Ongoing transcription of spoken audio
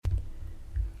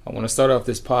I want to start off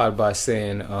this pod by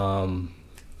saying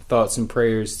thoughts and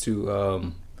prayers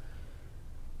to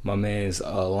my man's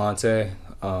Alante.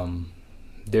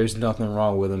 There's nothing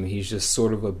wrong with him. He's just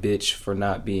sort of a bitch for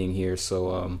not being here.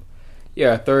 So,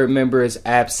 our third member is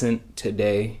absent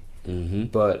today.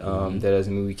 But that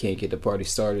doesn't mean we can't get the party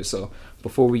started. So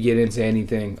before we get into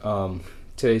anything,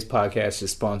 today's podcast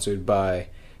is sponsored by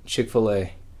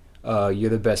Chick-fil-A. You're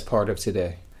the best part of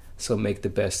today. So make the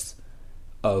best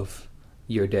of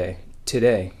your day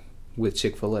today with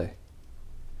Chick-fil-A.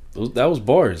 That was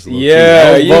bars.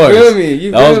 Yeah, you feel me?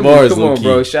 That was bars. Come on,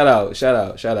 bro. Shout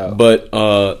out.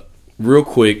 But real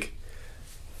quick,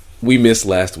 we missed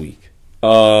last week.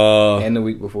 And the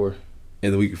week before.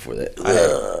 And the week before that.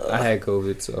 I had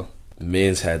COVID, so.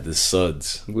 Man's had the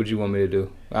suds. What'd you want me to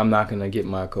do? I'm not going to get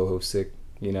my co-host sick.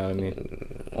 You know what I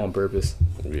mean? On purpose.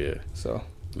 Yeah. So.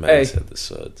 Man's had the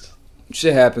suds.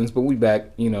 Shit happens, but we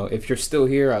back. You know, if you're still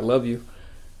here, I love you.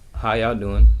 How y'all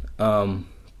doing?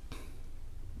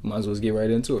 Might as well get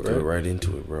right into it, right? Get right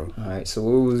into it, bro. All right, so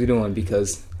what was he doing?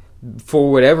 Because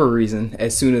for whatever reason,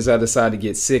 as soon as I decided to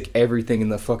get sick, everything in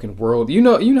the fucking world, you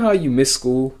know how you miss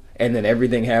school and then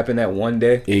everything happened that one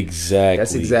day? Exactly.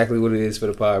 That's exactly what it is for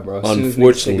the pod, bro.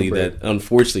 Unfortunately,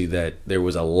 that there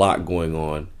was a lot going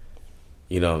on.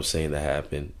 You know what I'm saying, that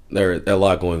happened. There a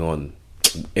lot going on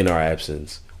in our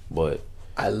absence, but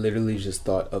I literally just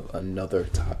thought of another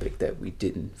topic that we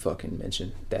didn't fucking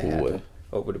mention that happened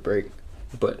over the break.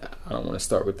 But I don't want to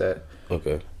start with that.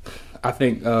 Okay. I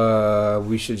think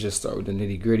we should just start with the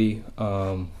nitty gritty.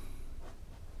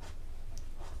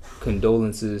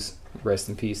 Condolences, rest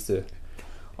in peace to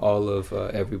all of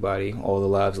everybody, all the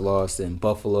lives lost in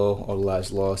Buffalo, all the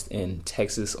lives lost in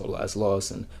Texas, all the lives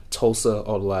lost in Tulsa,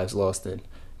 all the lives lost in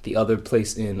the other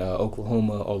place in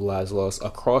Oklahoma, all the lives lost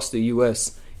across the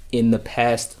U.S. in the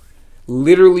past,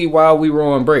 literally while we were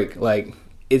on break. Like,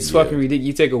 it's fucking ridiculous.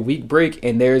 You take a week break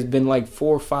and there's been like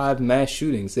 4 or 5 mass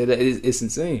shootings. It's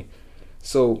insane.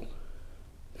 So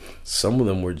some of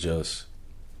them were just,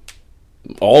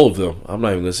 all of them, I'm not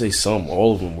even going to say some,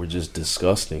 all of them were just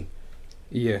disgusting.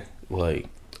 Yeah. Like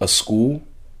a school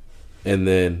and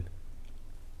then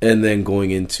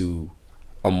going into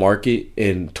a market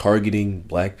and targeting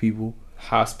black people.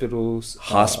 Hospitals,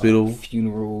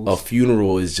 funerals. A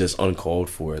funeral is just uncalled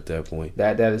for at that point.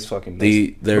 That is fucking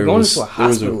nuts. But going into a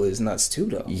hospital is nuts too,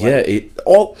 though. Yeah, like,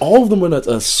 all of them are nuts.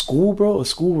 A school, bro. A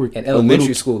school where an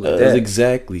elementary school. Like that.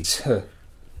 Exactly.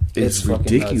 It's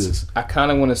ridiculous. I kind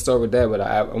of want to start with that, but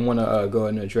I want to go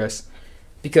ahead and address,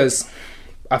 because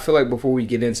I feel like before we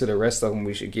get into the rest of them,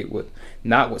 we should get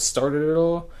not what started it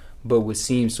all, but what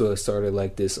seems to have started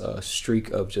like this streak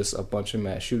of just a bunch of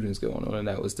mass shootings going on, and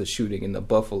that was the shooting in the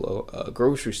Buffalo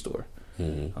grocery store.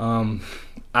 Mm-hmm.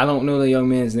 I don't know the young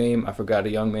man's name. I forgot the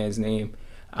young man's name.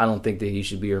 I don't think that he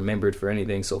should be remembered for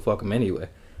anything, so fuck him anyway.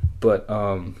 But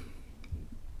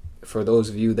for those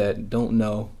of you that don't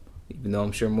know, even though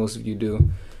I'm sure most of you do, it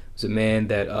was a man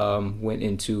that went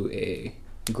into a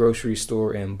grocery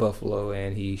store in Buffalo,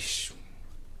 and he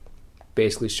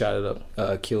basically shot it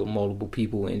up, killed multiple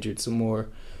people, injured some more,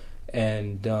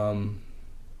 and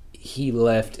he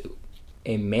left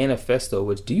a manifesto.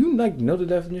 Which, do you know the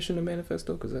definition of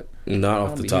manifesto? Because not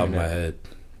off the top of my head,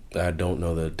 I don't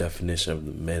know the definition of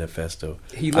the manifesto.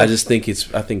 I just think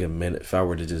if I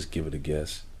were to just give it a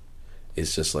guess,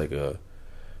 it's just like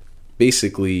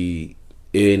basically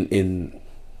in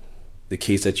the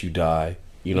case that you die,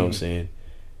 you know what I'm saying,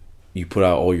 you put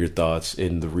out all your thoughts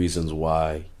and the reasons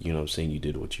why, you know what I'm saying, you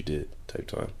did what you did type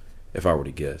time, if I were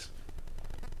to guess.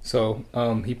 So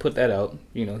he put that out,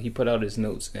 he put out his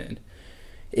notes, and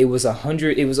it was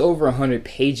over 100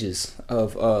 pages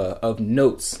of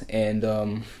notes,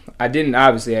 and I didn't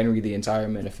read the entire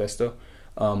manifesto.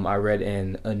 I read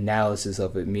an analysis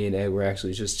of it. Me and Ed were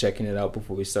actually just checking it out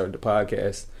before we started the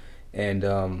podcast, and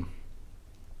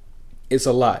it's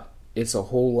a lot. It's a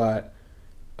whole lot.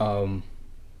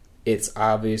 It's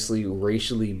obviously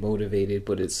racially motivated,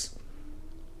 but it's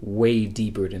way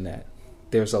deeper than that.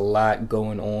 There's a lot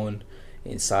going on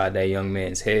inside that young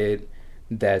man's head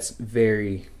that's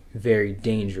very, very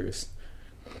dangerous.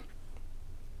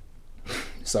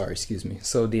 Sorry, excuse me.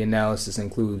 So the analysis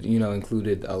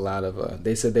included a lot of.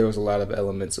 They said there was a lot of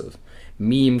elements of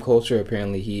meme culture.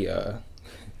 Apparently, he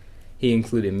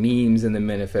included memes in the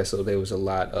manifesto. There was a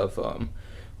lot of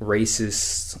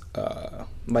racist,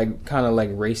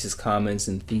 racist comments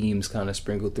and themes kind of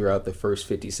sprinkled throughout the first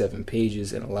 57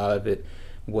 pages, and a lot of it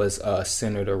was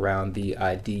centered around the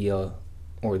idea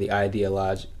or the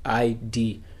ideology.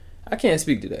 I can't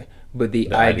speak today, but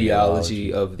the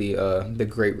ideology of the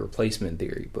Great Replacement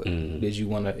theory. But did you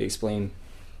want to explain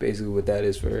basically what that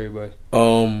is for everybody.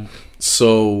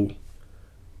 So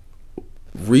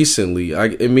recently,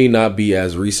 it may not be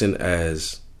as recent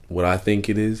as what I think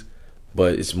it is,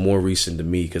 but it's more recent to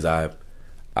me because I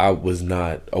was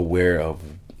not aware of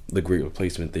the Great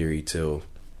Replacement Theory till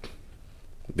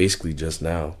basically just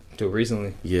now. Till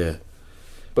recently. Yeah.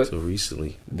 But so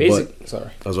recently.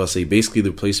 Sorry. I was about to say, basically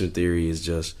the replacement theory is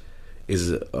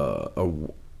a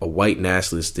white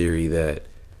nationalist theory that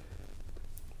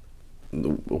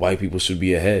white people should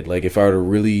be ahead. Like, if I were to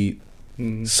really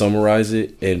summarize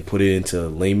it and put it into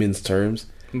layman's terms.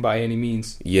 By any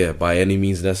means. Yeah, by any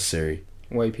means necessary.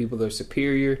 White people are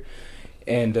superior.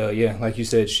 And, like you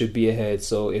said, should be ahead.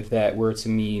 So if that were to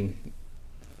mean...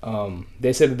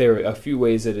 they said that there are a few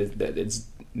ways that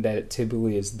it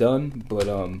typically is done. But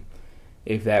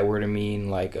if that were to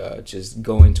mean, like, just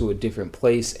going to a different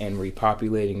place and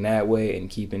repopulating that way and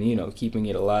keeping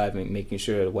it alive and making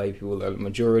sure that white people are the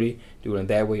majority, doing it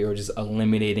that way, or just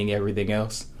eliminating everything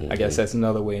else. I guess that's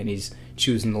another way, and he's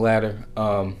choosing the latter.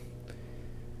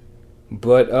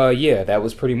 But that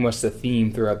was pretty much the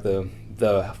theme throughout the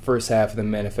first half of the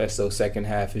manifesto. Second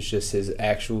half is just his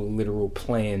actual literal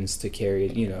plans to carry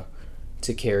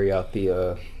out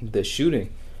the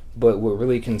shooting. But what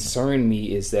really concerned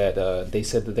me is that they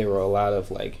said that there were a lot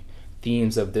of like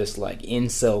themes of this like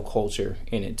incel culture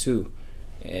in it too.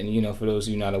 And for those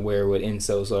of you not aware what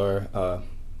incels are,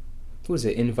 what is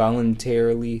it?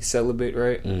 Involuntarily celibate,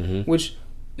 right? Mm-hmm. Which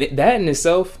that in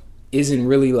itself isn't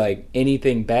really like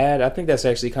anything bad. I think that's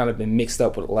actually kind of been mixed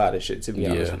up with a lot of shit, to be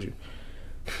honest with you.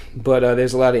 But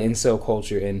there's a lot of incel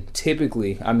culture, and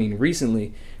typically, I mean,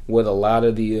 recently, what a lot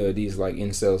of these like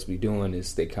incels be doing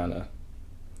is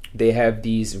they have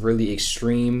these really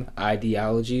extreme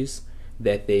ideologies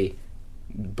that they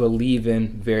believe in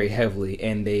very heavily,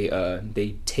 and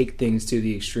they take things to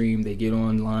the extreme. They get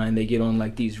online, they get on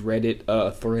like these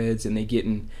Reddit threads, and they get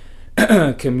in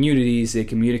communities. They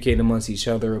communicate amongst each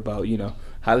other about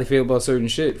how they feel about certain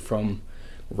shit, from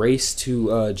race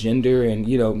to gender,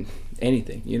 and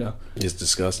anything. It's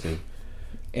disgusting.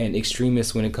 And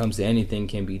extremists, when it comes to anything,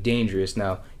 can be dangerous.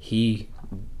 Now, he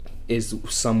is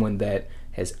someone that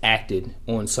has acted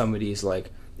on some of these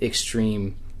like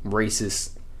extreme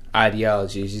racist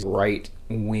ideologies, right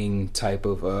wing type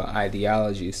of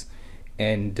ideologies,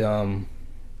 and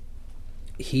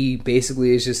he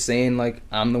basically is just saying like,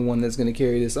 I'm the one that's going to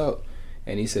carry this out.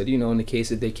 And he said, in the case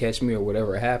that they catch me or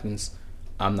whatever happens,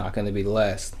 I'm not going to be the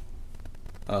last.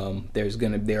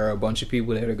 There are a bunch of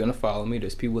people that are going to follow me.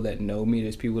 There's people that know me.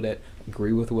 There's people that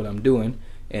agree with what I'm doing,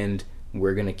 and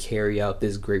we're going to carry out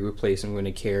this great replacement. We're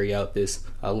going to carry out this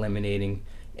eliminating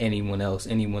anyone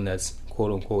that's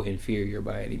quote unquote inferior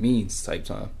by any means type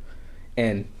time.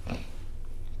 And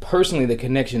personally, the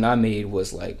connection I made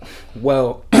was like,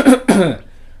 well,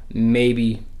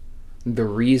 maybe the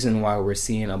reason why we're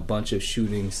seeing a bunch of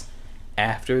shootings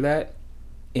after that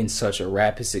in such a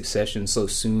rapid succession so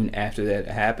soon after that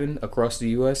happened across the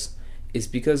U.S. is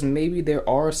because maybe there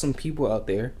are some people out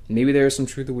there, maybe there is some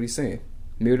truth to what he's saying.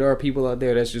 Maybe there are people out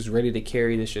there that's just ready to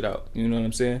carry this shit out. You know what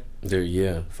I'm saying?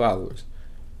 They're followers.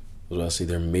 Well, I say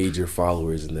they're major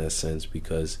followers in that sense,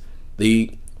 because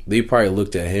they probably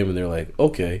looked at him and they're like,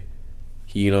 okay,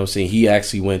 he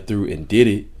actually went through and did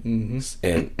it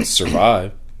and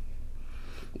survived.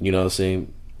 You know what I'm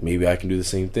saying? Maybe I can do the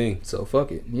same thing. So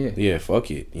fuck it. Yeah. Yeah, fuck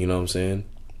it. You know what I'm saying?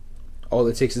 All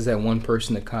it takes is that one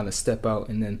person to kind of step out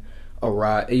and then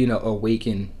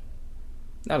awaken,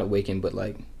 not awaken, but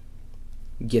like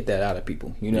get that out of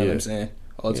people. You know what I'm saying?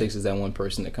 All it takes is that one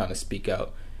person to kind of speak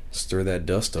out. Stir that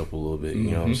dust up a little bit,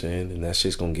 you know what I'm saying? And that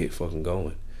shit's gonna get fucking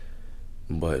going.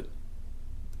 But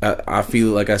I feel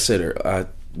like I said,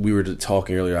 we were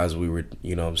talking earlier as we were,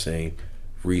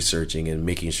 researching and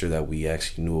making sure that we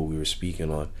actually knew what we were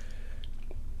speaking on.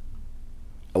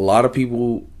 A lot of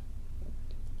people,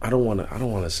 I don't want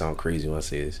to sound crazy when I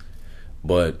say this,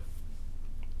 but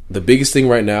the biggest thing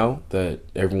right now that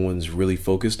everyone's really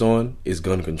focused on is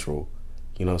gun control.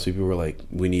 So people were like,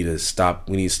 we need to stop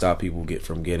people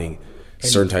from getting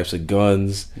certain types of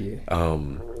guns. Yeah.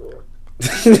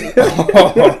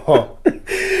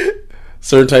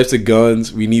 Certain types of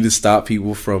guns. We need to stop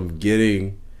people from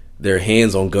getting their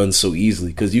hands on guns so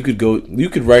easily, because you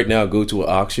could right now go to an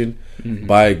auction,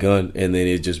 buy a gun, and then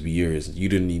it'd just be yours. You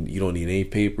don't need any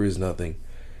papers, nothing.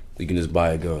 You can just buy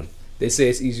a gun. They say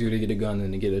it's easier to get a gun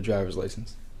than to get a driver's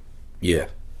license. Yeah.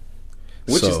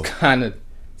 Which is kind of...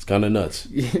 It's kind of nuts.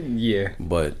 Yeah.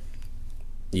 But,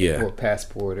 yeah. Or a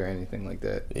passport or anything like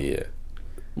that. Yeah.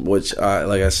 Which,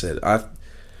 like I said, I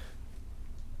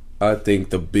think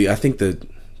the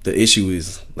issue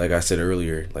is, like I said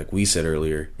earlier, like we said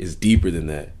earlier, is deeper than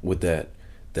that. With that,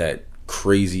 that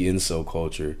crazy incel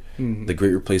culture, the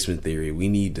Great Replacement Theory. We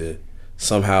need to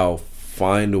somehow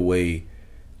find a way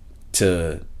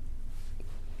to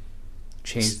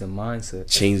change the mindset.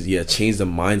 Change the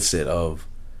mindset of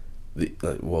the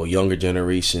younger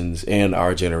generations and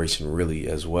our generation really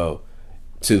as well,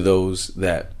 to those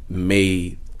that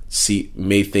may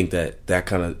think that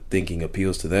kind of thinking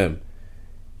appeals to them.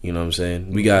 You know what I'm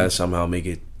saying? We gotta somehow make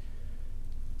it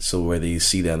so where they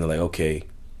see that and they're like, okay,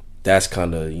 that's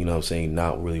kind of, you know what I'm saying,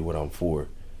 not really what I'm for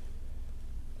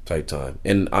type time.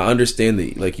 And I understand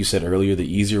that, like you said earlier,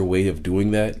 the easier way of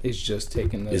doing that is just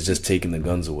taking the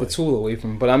guns away, the tool away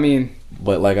from.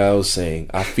 But like I was saying,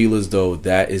 I feel as though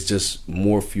that is just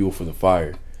more fuel for the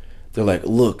fire. They're like,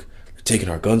 look, they're taking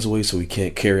our guns away so we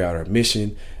can't carry out our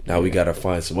mission. Now we got to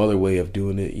find some other way of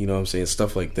doing it. You know what I'm saying?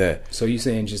 Stuff like that. So you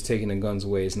saying just taking the guns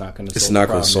away is not going to solve it's not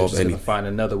going to solve anything. Find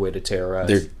another way to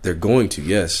terrorize. They're going to,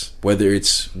 yes. Whether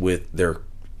it's with their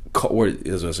car,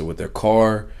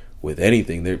 with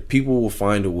anything, people will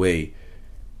find a way.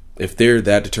 If they're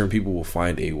that determined, people will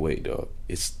find a way, dog.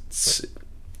 It's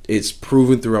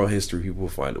proven throughout history. People will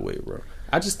find a way, bro.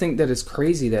 I just think that it's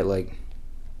crazy that, like,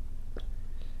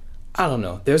 I don't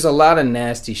know. There's a lot of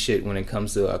nasty shit when it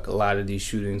comes to a lot of these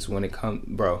shootings.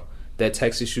 Bro, that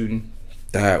Texas shooting,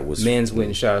 that was man's went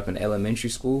and shot up an elementary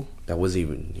school. That wasn't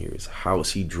even near his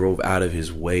house. He drove out of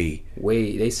his way.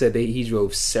 They said he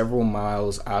drove several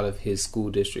miles out of his school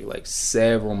district, like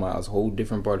several miles, a whole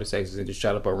different part of Texas, and just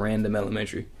shot up a random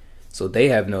elementary. So they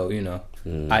have no,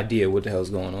 idea what the hell's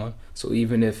going on. So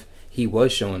even if he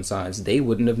was showing signs, they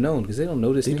wouldn't have known because they don't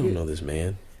know this. They don't know this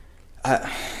man. That's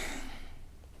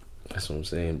what I'm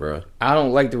saying, bro. I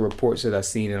don't like the reports that I've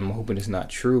seen, and I'm hoping it's not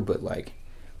true, but, like,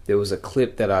 there was a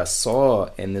clip that I saw,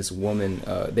 and this woman,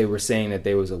 they were saying that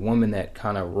there was a woman that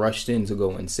kind of rushed in to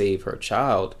go and save her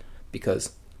child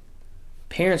because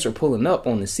parents are pulling up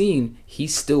on the scene.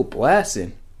 He's still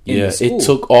blasting in the school. It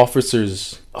took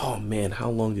officers, oh man, how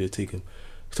long did it take him?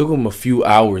 It took him a few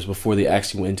hours before they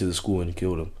actually went into the school and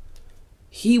killed him.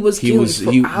 He was hours.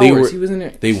 He was in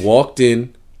there. They walked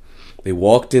in,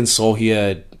 saw he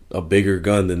had a bigger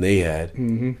gun than they had,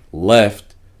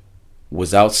 left,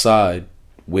 was outside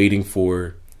waiting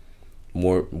for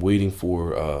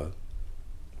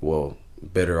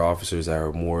better officers that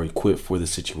are more equipped for the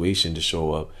situation to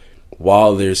show up,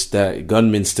 while there's that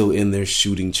gunman still in there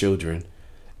shooting children.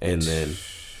 And then,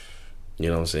 you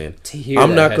know what I'm saying? To hear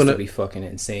I'm not gonna be fucking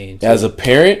insane. As a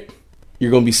parent, you're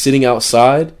gonna be sitting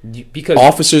outside because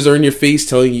officers are in your face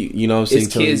telling you, you know what I'm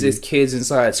saying? It's kids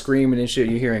inside screaming and shit.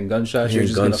 You're hearing gunshots. You're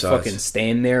just gonna fucking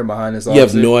stand there behind this officer. You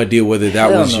have no idea whether that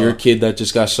was your kid that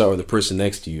just got shot or the person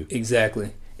next to you.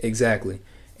 Exactly. And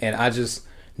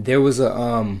there was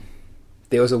a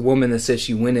woman that said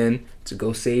she went in to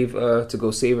go save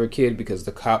her kid because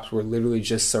the cops were literally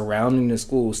just surrounding the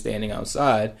school, standing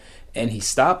outside, and he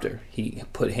stopped her. He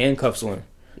put handcuffs on her.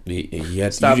 You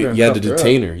had to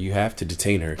detain her. You have to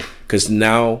detain her because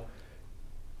now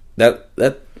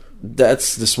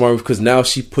that's the smart move, because now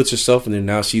she puts herself in there.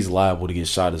 Now she's liable to get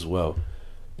shot as well.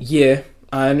 Yeah,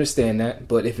 I understand that,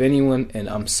 but if anyone, and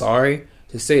I'm sorry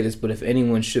to say this, but if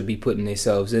anyone should be putting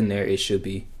themselves in there, it should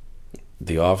be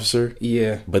the officer.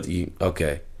 Yeah, but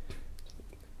okay.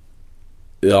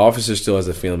 The officer still has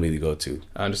a family to go to.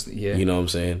 I understand. Yeah, you know what I'm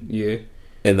saying. Yeah,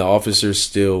 and the officer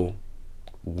still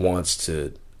wants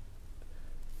to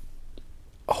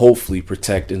hopefully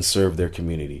protect and serve their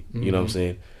community. You know what I'm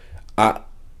saying? I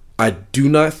do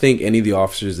not think any of the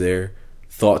officers there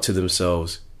thought to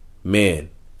themselves, man,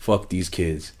 fuck these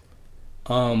kids.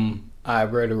 I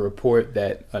read a report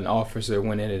that an officer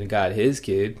went in and got his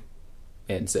kid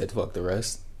and said fuck the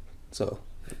rest. So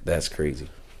that's crazy.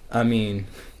 I mean,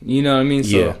 you know what I mean?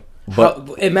 So yeah, but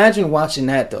imagine watching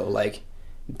that though. Like,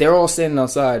 they're all standing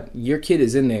outside, your kid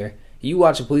is in there, you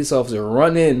watch a police officer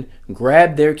run in,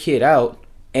 grab their kid out,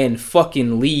 and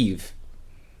fucking leave.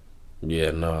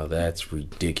 Yeah, no, that's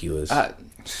ridiculous.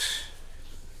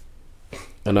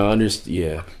 And I understand.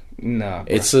 Yeah, no,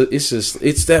 it's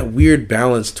that weird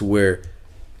balance to where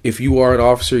if you are an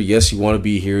officer, yes, you want to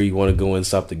be here, you want to go and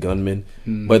stop the gunman,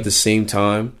 but at the same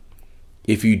time,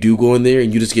 if you do go in there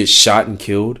and you just get shot and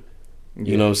killed,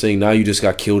 you know what I'm saying? Now you just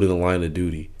got killed in the line of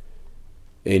duty,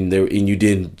 and you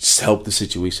didn't help the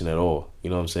situation at all. You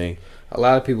know what I'm saying? A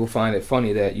lot of people find it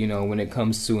funny that, when it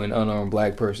comes to an unarmed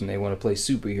black person, they want to play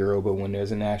superhero, but when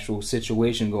there's an actual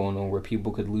situation going on where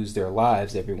people could lose their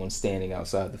lives, everyone's standing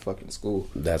outside the fucking school.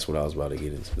 That's what I was about to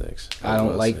get into next. I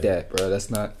don't like that, bro.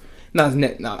 That's not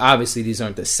obviously these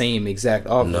aren't the same exact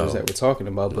officers that we're talking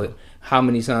about, but how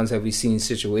many times have we seen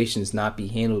situations not be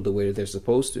handled the way that they're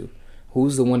supposed to?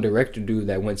 who's the one director dude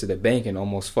that went to the bank and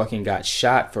almost fucking got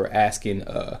shot for asking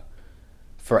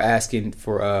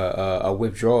for a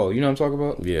withdrawal? You know what I'm talking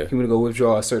about? Yeah. He would go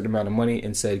withdraw a certain amount of money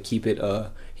and said keep it.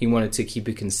 He wanted to keep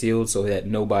it concealed so that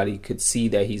nobody could see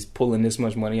that he's pulling this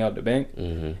much money out the bank.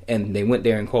 Mm-hmm. And they went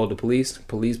there and called the police.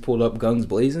 Police pulled up, guns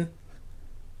blazing.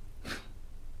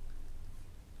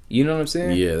 You know what I'm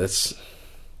saying? Yeah, that's.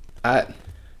 And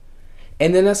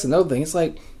then that's another thing. It's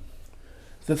like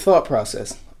the thought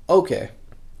process. Okay,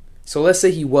 so let's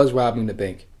say he was robbing the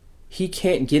bank. He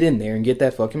can't get in there and get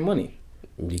that fucking money.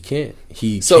 He can't.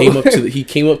 He came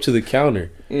up to the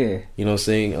counter. Yeah. You know what I'm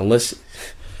saying? And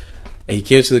he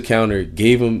came to the counter,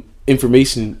 gave him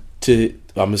information to,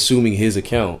 I'm assuming, his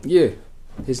account. Yeah.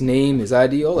 His name, his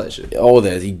ID, all that shit. All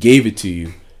that. He gave it to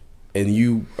you. And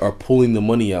you are pulling the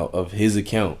money out of his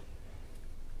account.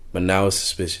 But now it's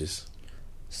suspicious.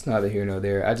 It's neither here nor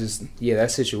there.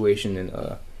 That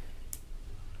situation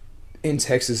in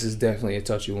Texas is definitely a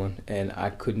touchy one. And I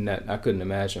couldn't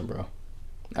imagine, bro.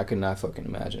 I could not fucking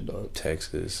imagine, dog.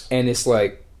 Texas. And it's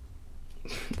like,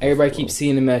 everybody keeps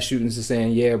seeing the mass shootings and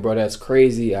saying, yeah, bro, that's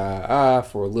crazy,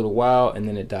 for a little while, and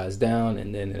then it dies down,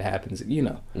 and then it happens, you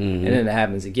know, and then it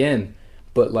happens again.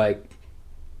 But, like,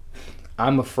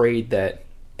 I'm afraid that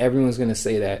everyone's going to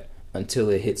say that until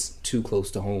it hits too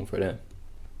close to home for them.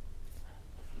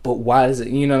 But why does it,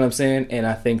 you know what I'm saying? And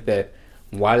I think that,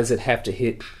 why does it have to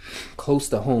hit close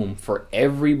to home for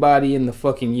everybody in the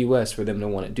fucking U.S. for them to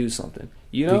want to do something?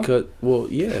 You know? Because, well,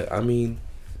 yeah, I mean,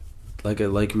 like you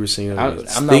were saying earlier,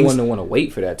 I'm not one to want to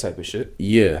wait for that type of shit.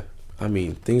 Yeah. I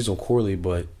mean, things don't correlate,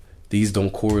 but these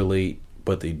don't correlate,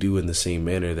 but they do in the same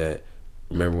manner that,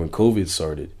 remember when COVID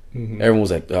started? Mm-hmm. Everyone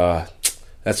was like,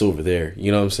 that's over there.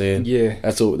 You know what I'm saying? Yeah.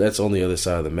 That's on the other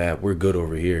side of the map. We're good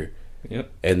over here.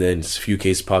 Yep. And then a few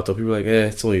cases popped up. People were like,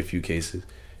 it's only a few cases.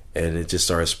 And it just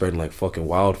started spreading like fucking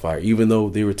wildfire. Even though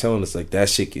they were telling us, like, that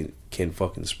shit can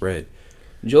fucking spread.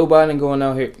 Joe Biden going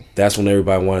out here. That's when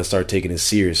everybody wanted to start taking it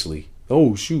seriously.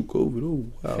 Oh, shoot, COVID.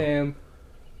 Oh, wow. Fam,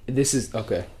 this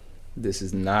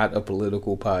is not a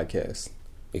political podcast.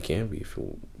 It can be.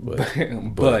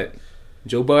 But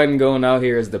Joe Biden going out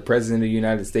here as the president of the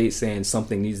United States saying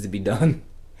something needs to be done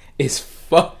is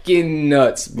fucking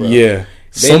nuts, bro. Yeah.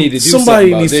 They need to do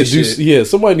something about this shit. Yeah,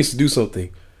 somebody needs to do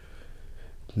something.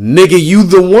 Nigga, you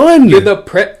the one. You're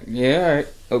the Yeah, all right.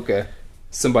 Okay.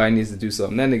 Somebody needs to do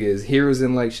something. That nigga is heroes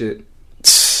in like shit.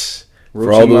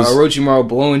 Orochimaru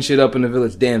blowing shit up in the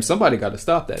village. Damn, somebody got to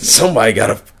stop that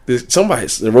nigga.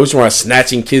 Orochimaru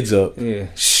snatching kids up. Yeah.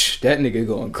 That nigga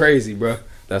going crazy, bro.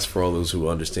 That's for all those who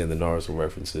understand the Naruto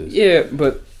references. Yeah,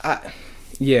 but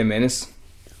man, it's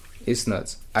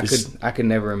nuts. I could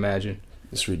never imagine.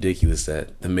 It's ridiculous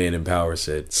that the man in power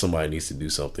said somebody needs to do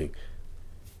something.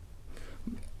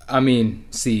 I mean,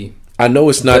 see, I know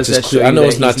it's not just clear. I know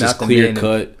it's not just clear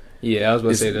cut. Yeah, I was about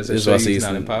to say that. He's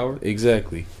not in power.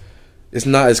 Exactly. It's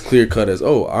not as clear cut as I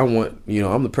want. You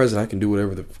know, I'm the president. I can do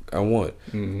whatever I want.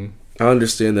 Mm-hmm. I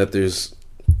understand that there's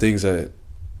things that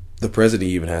the president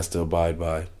even has to abide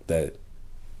by. That,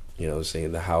 you know,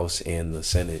 saying the House and the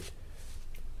Senate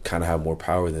kind of have more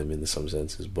power than him in some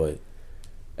senses, but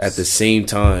at the same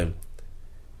time,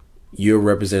 you're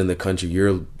representing the country.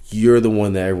 You're the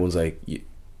one that everyone's like,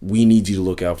 we need you to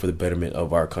look out for the betterment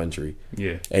of our country.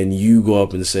 Yeah. And you go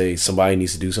up and say somebody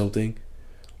needs to do something.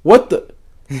 What the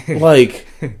like?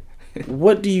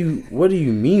 What do you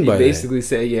mean by that? Basically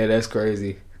say, yeah, that's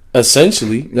crazy.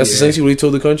 Essentially, that's essentially what he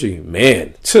told the country.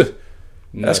 Man,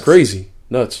 that's crazy,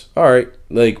 nuts. All right,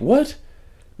 like what?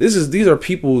 These are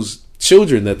people's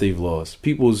children that they've lost.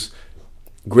 People's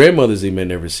grandmothers they may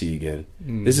never see again.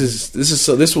 Mm. This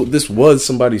was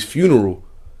somebody's funeral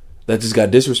that just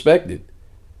got disrespected,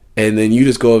 and then you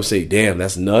just go up and say, "Damn,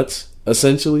 that's nuts."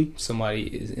 Essentially, somebody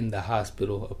is in the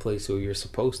hospital, a place where you're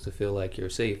supposed to feel like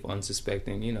you're safe,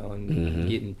 unsuspecting, you know, and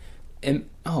getting. And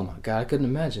oh my god, I couldn't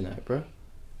imagine that, bro.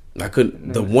 I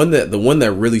couldn't. The one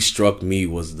that really struck me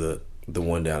was the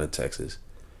one down in Texas.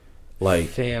 Like,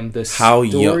 fam, the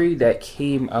story that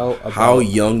came out about how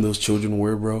young those children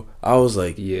were, bro. I was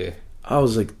like,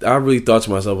 I really thought to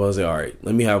myself, I was like, all right,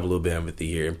 let me have a little bit of empathy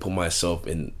here and put myself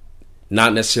in,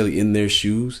 not necessarily in their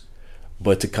shoes,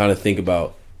 but to kind of think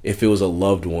about if it was a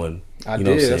loved one. I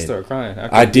started crying.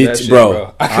 I did,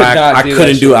 bro. I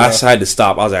couldn't do it. I had to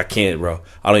stop. I was like, I can't, bro.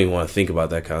 I don't even want to think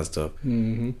about that kind of stuff.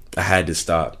 Mm-hmm. I had to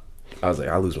stop. I was like,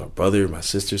 I lose my brother, my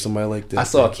sister, somebody like that. I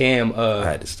saw Cam. I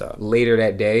had to stop later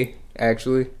that day.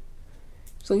 Actually,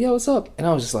 so yeah, what's up? And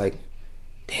I was just like,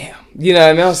 damn, you know what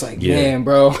I mean? I was like, man,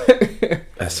 bro.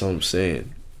 That's what I'm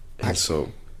saying. And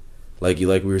so, like we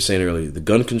were saying earlier, the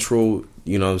gun control,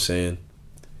 you know what I'm saying?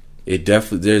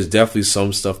 there's definitely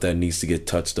some stuff that needs to get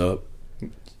touched up.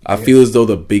 I feel as though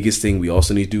the biggest thing we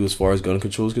also need to do as far as gun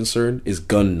control is concerned is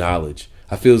gun knowledge.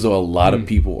 I feel as though a lot of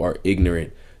people are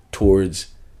ignorant towards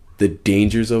the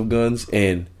dangers of guns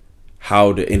and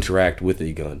how to interact with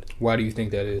a gun. Why do you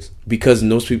think that is? Because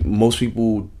most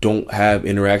people don't have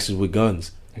interactions with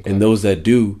guns. Okay. And those that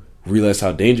do realize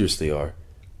how dangerous they are.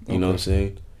 You know what I'm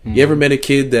saying? Mm-hmm. You ever met a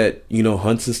kid that,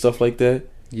 hunts and stuff like that?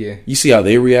 Yeah. You see how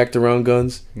they react around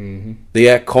guns? Mm-hmm. They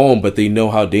act calm, but they know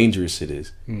how dangerous it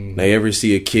is. Mm-hmm. Now, you ever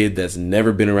see a kid that's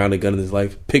never been around a gun in his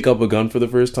life pick up a gun for the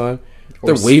first time?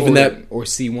 They're waving that. Or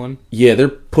see one? Yeah, they're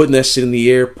putting that shit in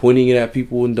the air, pointing it at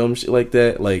people and dumb shit like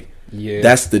that.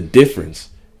 That's the difference.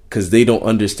 Because they don't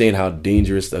understand how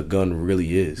dangerous a gun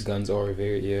really is. Guns are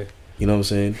very, You know what I'm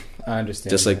saying? I understand.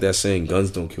 Just like that saying,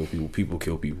 guns don't kill people, people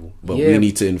kill people. But we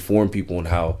need to inform people on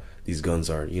how these guns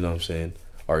are,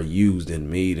 are used and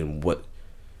made and what,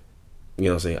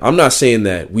 I'm saying? I'm not saying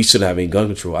that we shouldn't have any gun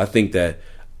control. I think that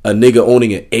a nigga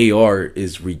owning an AR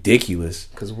is ridiculous.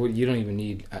 Because you don't even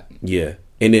need... Yeah.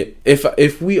 And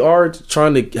if we are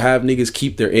trying to have niggas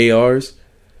keep their ARs,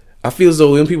 I feel as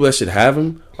though the people that should have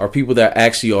them are people that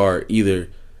actually are either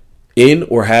in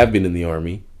or have been in the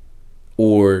army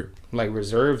or... Like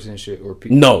reserves and shit? Or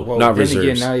people, not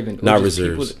reserves. Again, not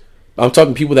reserves. I'm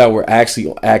talking people that were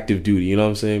actually active duty. You know what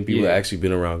I'm saying? People that actually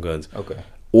been around guns. Okay.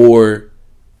 Or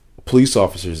police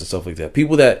officers and stuff like that.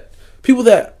 People that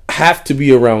have to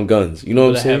be around guns. You know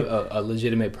what I'm saying? Have a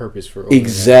legitimate purpose for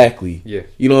exactly. That. Yeah.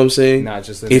 You know what I'm saying? Not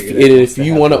just if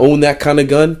you want to own that kind of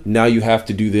gun, now you have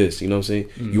to do this. You know what I'm saying?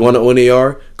 Mm-hmm. You want to own an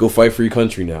AR? Go fight for your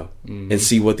country now and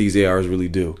see what these ARs really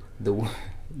do.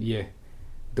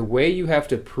 The way you have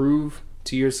to prove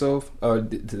to yourself,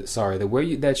 the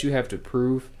way that you have to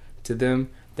prove to them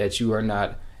that you are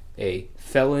not a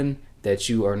felon, that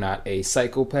you are not a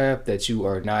psychopath, that you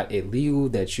are not illegal,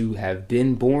 that you have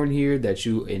been born here, that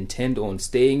you intend on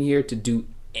staying here to do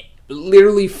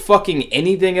literally fucking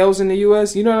anything else in the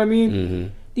U.S. You know what I mean? Mm-hmm.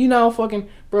 You know how fucking,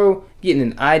 bro, getting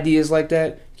an ID is like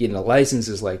that, getting a license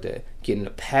is like that, getting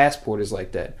a passport is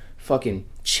like that, fucking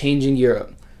changing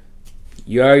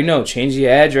you already know, changing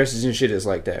your addresses and shit is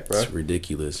like that, bro. It's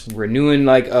ridiculous. Renewing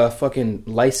fucking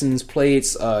license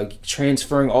plates,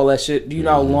 transferring all that shit. Do you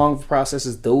know how long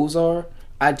processes those are?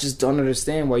 I just don't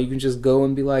understand why you can just go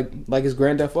and be like it's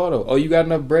Grand Theft Auto. Oh, you got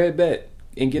enough bread, bet,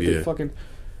 and get the fucking.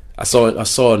 I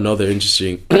saw another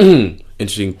interesting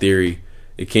theory.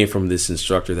 It came from this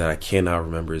instructor that I cannot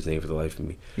remember his name for the life of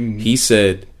me. Mm-hmm. He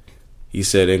said,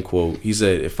 end quote. He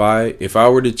said, if I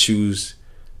were to choose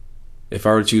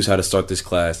how to start this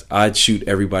class, I'd shoot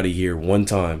everybody here one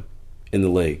time in the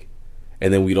leg,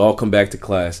 and then we'd all come back to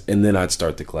class, and then I'd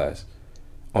start the class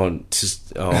on gun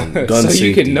so safety.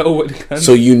 You can know what gun.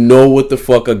 So you know what the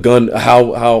fuck a gun,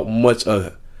 how much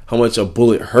a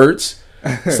bullet hurts.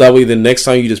 So that way, the next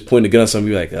time you just point a gun at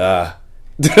somebody, you're like,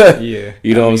 yeah.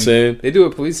 You know what I'm saying? They do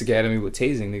a police academy with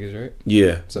tasing niggas, right?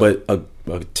 Yeah, so. But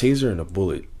a taser and a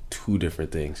bullet. Two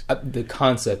different things. The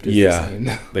concept is the same.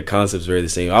 The concept's very the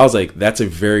same. I was like, that's a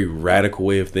very radical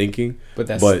way of thinking. But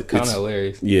that's kind of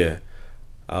hilarious. Yeah.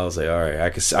 I was like, all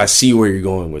right, I see where you're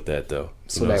going with that, though.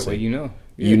 So that way you know.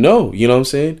 Yeah. You know what I'm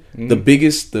saying? Mm-hmm.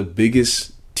 The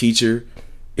biggest teacher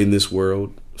in this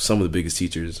world, some of the biggest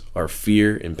teachers, are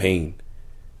fear and pain.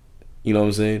 You know what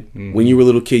I'm saying? Mm-hmm. When you were a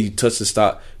little kid, you touched the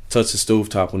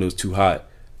stovetop when it was too hot.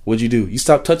 What'd you do? You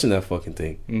stopped touching that fucking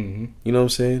thing. Mm-hmm. You know what I'm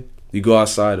saying? You go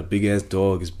outside, a big ass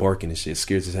dog is barking and shit,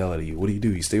 scares the hell out of you. What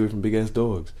do? You stay away from big ass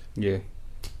dogs. Yeah.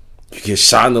 You get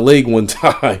shot in the leg one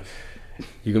time,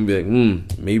 you're gonna be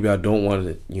like, maybe I don't want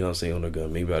to, own a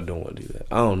gun. Maybe I don't want to do that.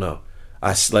 I don't know.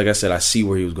 Like I said, I see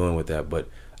where he was going with that, but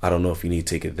I don't know if you need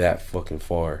to take it that fucking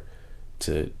far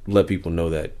to let people know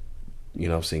that,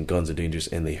 guns are dangerous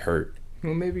and they hurt.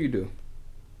 Well, maybe you do.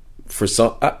 For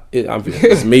some,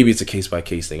 maybe it's a case by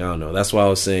case thing. I don't know. That's why I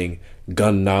was saying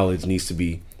gun knowledge needs to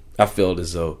be. I felt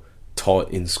as though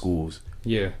taught in schools.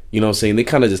 Yeah. You know what I'm saying? They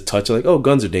kind of just touch it like, oh,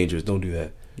 guns are dangerous. Don't do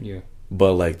that. Yeah.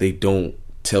 But they don't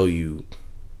tell you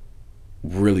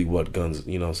really what guns,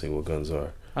 what guns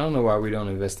are. I don't know why we don't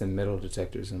invest in metal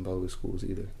detectors in public schools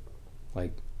either.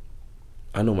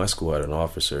 I know my school had an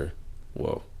officer.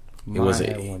 Well, mine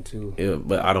had one too.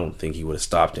 But I don't think he would have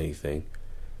stopped anything.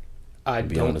 I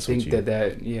don't think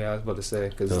that. Yeah, I was about to say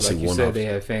because like you said, they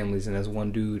have families, and as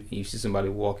one dude, you see somebody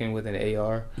walking with an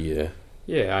AR. Yeah,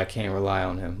 I can't rely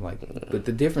on him. But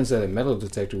the difference that a metal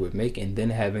detector would make, and then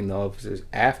having the officers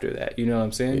after that, you know what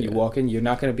I'm saying? Yeah. You walk in, you're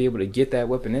not going to be able to get that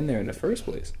weapon in there in the first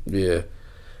place. Yeah.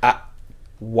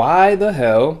 Why the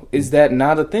hell is that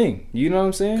not a thing? You know what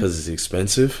I'm saying? Because it's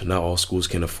expensive. Not all schools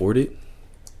can afford it.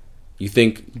 You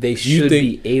think they should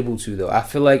be able to, though? I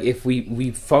feel like if we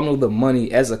funnel the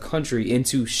money as a country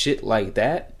into shit like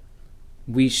that,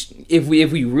 if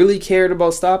we really cared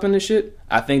about stopping the shit,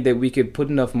 I think that we could put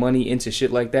enough money into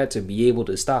shit like that to be able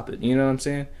to stop it. You know what I'm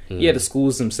saying? Yeah, the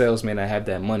schools themselves may not have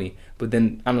that money, but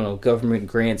then I don't know, government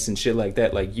grants and shit like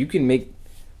that. Like they can make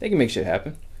shit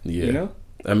happen. Yeah, you know.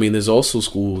 I mean, there's also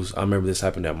schools. I remember this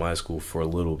happened at my school for a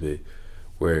little bit,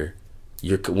 where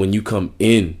when you come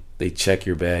in, they check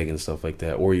your bag and stuff like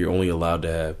that, or you're only allowed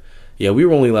to have. Yeah, we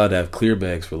were only allowed to have clear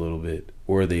bags for a little bit,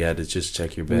 or they had to just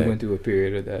check your bag. We went through a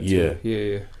period of that. Yeah, too.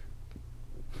 Yeah.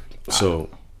 So,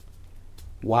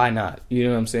 why not? You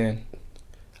know what I'm saying?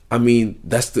 I mean,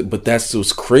 that's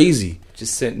what's crazy.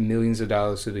 Just sent millions of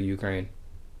dollars to the Ukraine,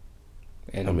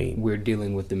 and I mean, we're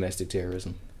dealing with domestic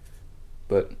terrorism.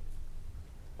 But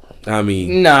I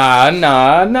mean, nah.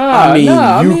 I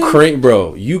mean, Ukraine,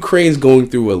 bro. Ukraine's going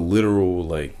through a literal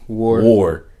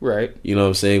war. Right. You know what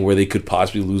I'm saying? Where they could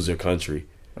possibly lose their country.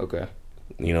 Okay.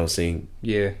 You know what I'm saying?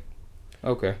 Yeah.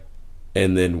 Okay.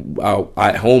 And then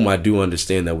at home, I do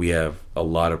understand that we have a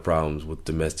lot of problems with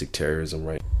domestic terrorism,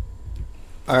 right?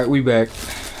 All right, we back.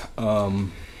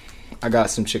 I got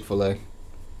some Chick-fil-A.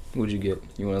 What'd you get?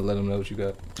 You want to let them know what you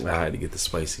got? I had to get the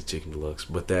spicy chicken deluxe,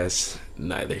 but that's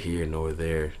neither here nor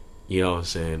there. You know what I'm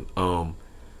saying? Now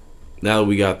that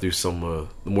we got through some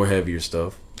the more heavier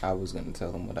stuff, I was gonna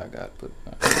tell them what I got, but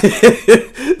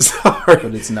sorry,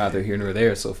 but it's neither here nor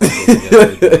there. So far,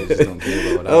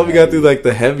 we got through like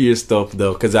the heavier stuff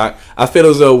though, because I feel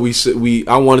as though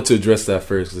I wanted to address that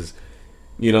first, because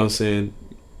you know what I'm saying.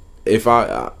 If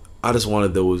I just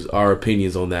wanted our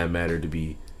opinions on that matter to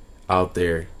be out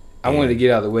there. I wanted to get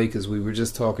out of the way because we were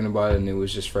just talking about it and it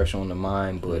was just fresh on the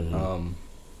mind. But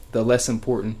the less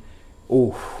important.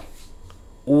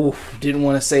 Didn't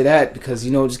want to say that because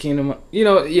it just came to my.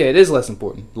 Yeah, it is less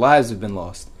important. Lives have been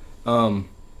lost. What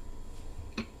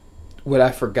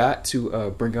I forgot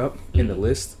to bring up in the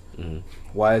list,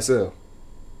 YSL.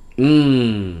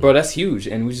 Bro, that's huge,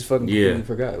 and we just fucking completely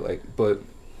forgot. But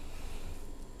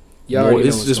y'all,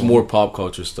 it's just more pop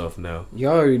culture stuff now.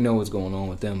 Y'all already know what's going on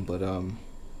with them, but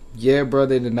yeah, bro,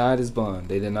 they denied his bond.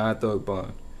 They denied Thug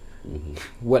bond.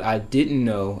 What I didn't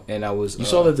know, and I was... You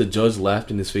saw that the judge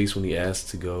laughed in his face when he asked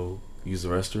to go use the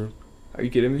restroom? Are you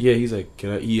kidding me? Yeah, he's like,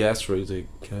 he asked for it. He's like,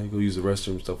 can I go use the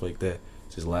restroom? Stuff like that.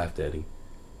 Just laughed at him.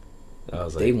 I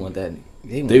was like... They want that.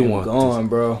 They want him gone,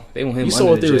 bro. They want him. You saw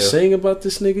what they were saying about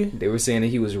this nigga? They were saying that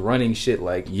he was running shit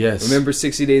like... Yes. Remember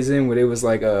 60 Days In where there was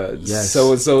like yes.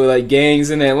 so like gangs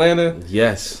in Atlanta?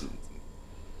 Yes.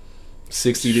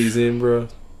 60 Days In, bro.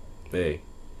 Hey.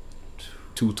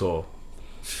 Too tall.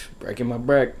 Brack in my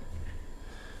brack.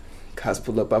 Cops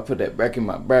pull up, I put that brack in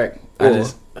my brack. Hey,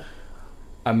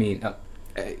 that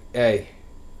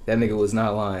nigga was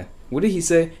not lying. What did he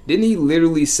say? Didn't he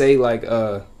literally say like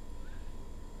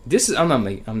this is I'm not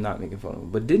making fun of him,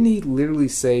 but didn't he literally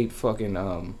say fucking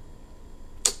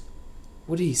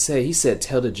what did he say? He said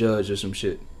tell the judge or some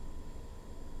shit.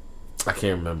 I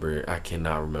can't remember. I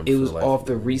cannot remember. It was off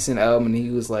the recent album, and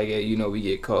he was like, "Hey, we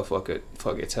get caught. Fuck it,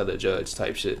 tell the judge,"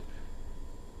 type shit.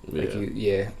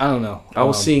 Yeah, I don't know.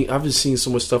 I've been seeing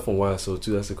so much stuff on YSL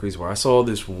too. That's the crazy part. I saw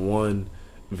this one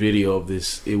video of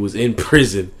this. It was in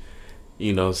prison.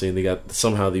 You know what I'm saying?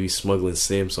 Somehow they be smuggling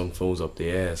Samsung phones up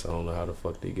their ass. I don't know how the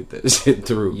fuck they get that shit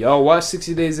through. Y'all watch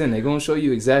 60 Days In. They're gonna show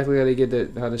you exactly how they get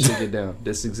that, how the shit get down.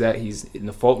 He's in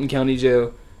the Fulton County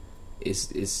Jail.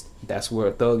 That's where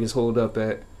a Thug is holed up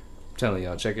at. I'm telling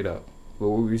y'all, check it out. What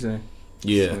were you saying?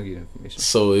 Yeah.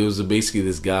 So it was basically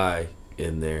this guy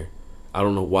in there. I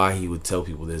don't know why he would tell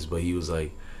people this, but he was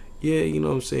like, yeah, you know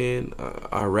what I'm saying?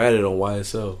 I ratted on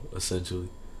YSL, essentially.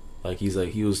 Like,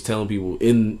 he was telling people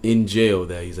in jail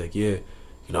that he's like, yeah,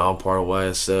 I'm part of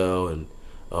YSL, and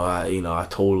I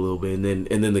told a little bit,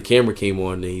 and then the camera came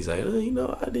on, and he's like,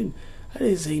 I didn't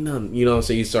say nothing. You know what I'm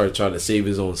saying? He started trying to save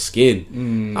his own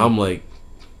skin. I'm like,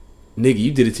 nigga,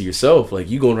 you did it to yourself. Like,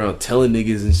 you going around telling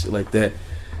niggas and shit like that.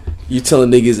 You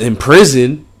telling niggas in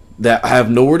prison that have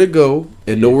nowhere to go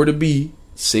and nowhere to be,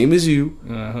 same as you,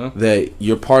 that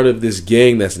you're part of this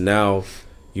gang that's now,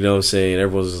 you know what I'm saying?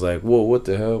 Everyone's just like, whoa, what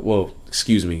the hell? Well,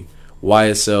 excuse me.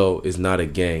 YSL is not a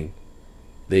gang.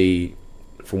 They,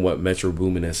 from what Metro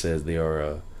Boomin has says, they are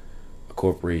a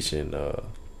corporation,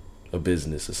 a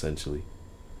business, essentially.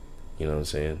 You know what I'm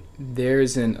saying?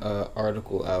 There's an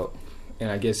article out,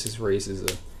 and I guess this raises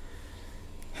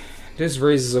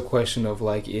a question of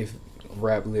like if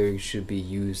rap lyrics should be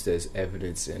used as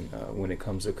evidence in when it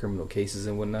comes to criminal cases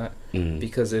and whatnot.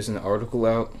 Because there's an article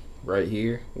out right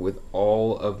here with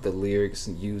all of the lyrics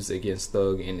used against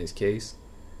Thug in this case,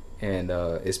 and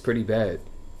it's pretty bad.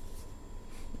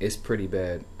 It's pretty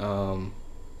bad.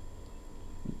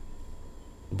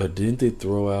 But didn't they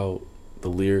throw out the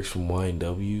lyrics from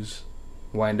YNW's?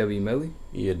 YNW Melly?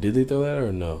 Yeah, did they throw that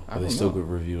or no? Are they still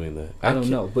reviewing that? I don't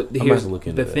know. But here's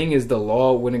the thing: is the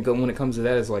law when it comes to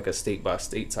that is like a state by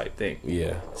state type thing.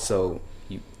 Yeah. So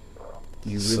you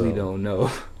really don't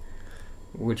know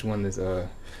which one is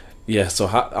Yeah. So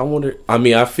I wonder. I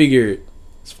mean, I figured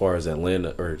as far as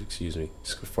Atlanta, or excuse me,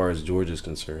 as far as Georgia's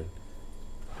concerned,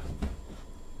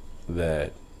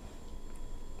 that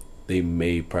they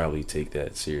may probably take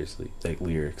that seriously, like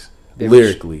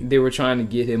lyrically. They were trying to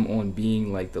get him on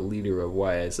being like the leader of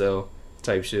YSL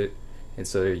type shit, and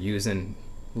so they're using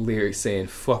lyrics saying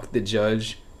 "fuck the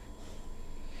judge."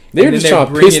 They're just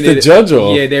trying to piss the judge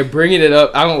off. Yeah, they're bringing it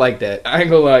up. I don't like that. I ain't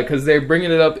gonna lie, because they're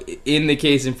bringing it up in the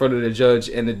case in front of the judge,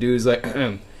 and the dude's like,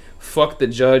 "Fuck the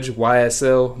judge,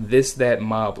 YSL, this, that,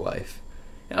 mob life."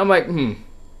 And I'm like,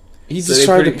 He's just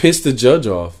trying to piss the judge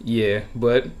off. Yeah,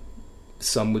 but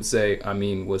some would say, I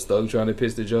mean, was Thug trying to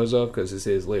piss the judge off? Because it's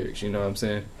his lyrics, you know what I'm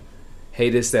saying? Hey,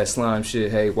 this, that slime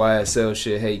shit. Hey, YSL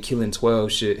shit. Hey, killing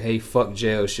 12 shit. Hey, fuck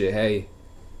jail shit. Hey,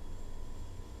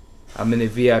 I'm in the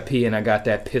VIP and I got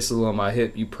that pistol on my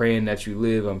hip. You praying that you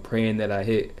live. I'm praying that I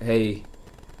hit. Hey,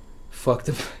 fuck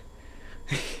the...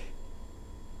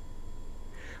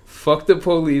 fuck the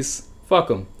police. Fuck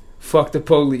them. Fuck the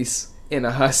police in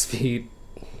a high speed.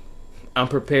 I'm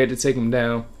prepared to take them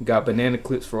down. Got banana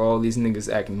clips for all these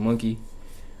niggas acting monkey.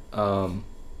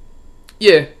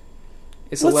 Yeah.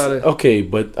 It's a lot of... Okay,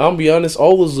 but I'll be honest,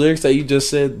 all those lyrics that you just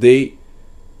said, they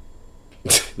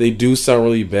do sound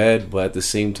really bad, but at the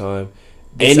same time,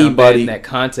 anybody... in that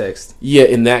context. Yeah,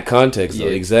 in that context, though,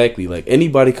 exactly. Like,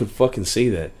 anybody could fucking say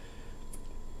that.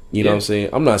 You know what I'm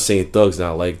saying? I'm not saying Thug's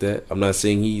not like that. I'm not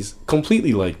saying he's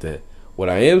completely like that. What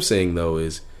I am saying, though,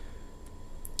 is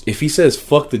if he says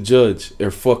fuck the judge or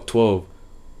fuck 12,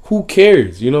 who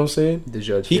cares? You know what I'm saying? The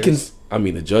judge cares.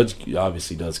 The judge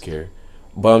obviously does care.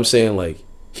 But I'm saying, like,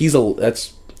 he's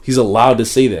allowed to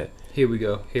say that. Here we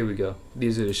go.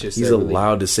 These are the shits he's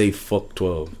allowed to say fuck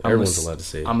 12. Everyone's allowed to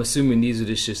say it. I'm assuming these are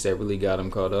the shits that really got him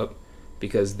caught up,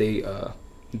 because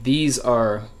these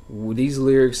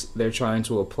lyrics they're trying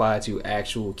to apply to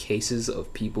actual cases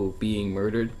of people being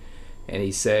murdered. And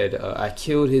he said, I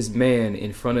killed his man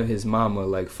in front of his mama,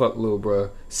 like fuck little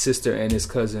bruh, sister and his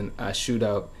cousin. I shoot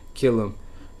out, kill him,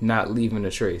 not leaving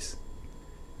a trace.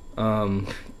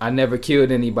 I never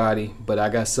killed anybody, but I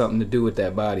got something to do with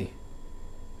that body.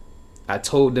 I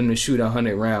told them to shoot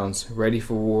 100 rounds, ready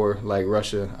for war like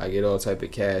Russia. I get all type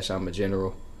of cash. I'm a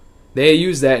general. They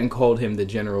used that and called him the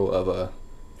general of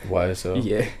YSL.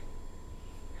 Yeah.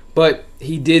 But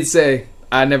he did say,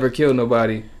 I never killed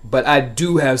nobody, but I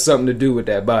do have something to do with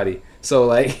that body. So,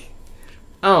 like,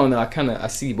 I don't know. I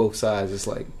see both sides. It's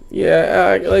like,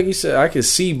 yeah, like you said, I can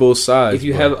see both sides. If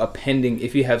you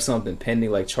have something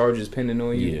pending, like charges pending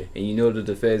on you, and you know that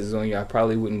the feds is on you, I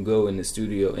probably wouldn't go in the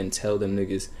studio and tell them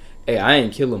niggas, hey, I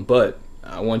ain't kill him, but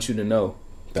I want you to know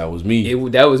that was me.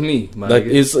 That was me, my like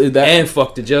nigga. And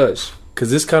fuck the judge.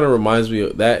 Because this kind of reminds me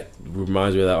of that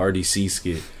RDC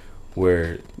skit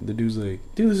where the dude's like,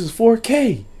 dude, this is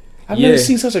 4K. I've never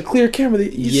seen such a clear camera.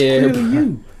 It's clearly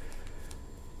you.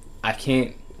 I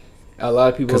can't. A lot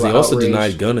of people, because they also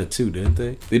denied Gunna too, didn't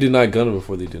they? They denied Gunna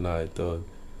before they denied Thug.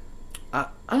 I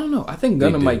don't know. I think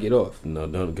Gunna might get off. No,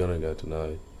 Gunna got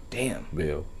denied. Damn.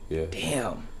 Bail. Yeah.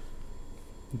 Damn.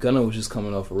 Gunna was just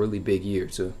coming off a really big year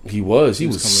too. He was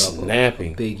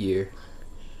snapping. A big year.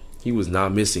 He was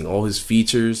not missing all his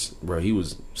features, bro. He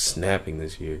was snapping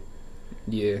this year.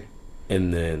 Yeah.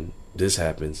 And then this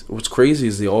happens. What's crazy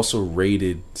is they also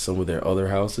raided some of their other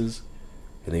houses,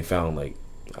 and they found, like,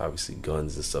 obviously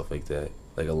guns and stuff like that,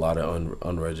 like a lot of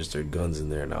unregistered guns in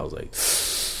there. And I was like,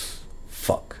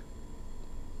 fuck.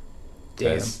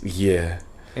 Damn. Yeah.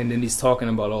 And then he's talking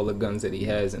about all the guns that he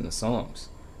has in the songs,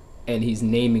 and he's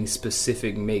naming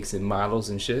specific makes and models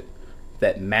and shit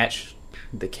that match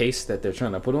the case that they're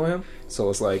trying to put on him. So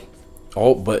it's like,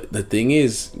 but the thing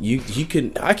is,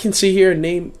 I can sit here and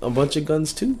name a bunch of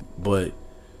guns too, but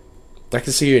I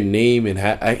can sit here and name and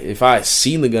if I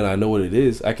seen the gun, I know what it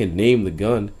is. I can name the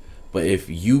gun, but if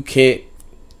you can't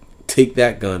take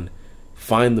that gun,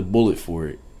 find the bullet for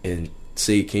it, and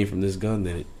say it came from this gun,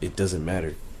 then it doesn't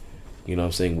matter. You know what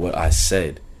I'm saying? What I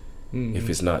said, if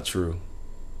it's not true.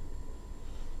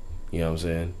 You know what I'm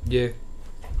saying? Yeah.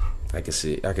 I can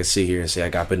sit here and say I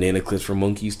got banana clips for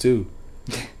monkeys too.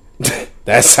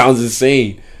 That sounds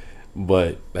insane,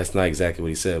 but that's not exactly what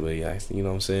he said. But yeah, you know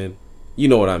what I'm saying? You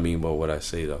know what I mean by what I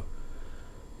say though.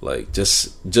 Like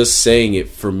just saying it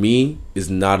for me is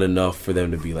not enough for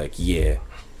them to be like, yeah,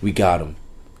 we got him,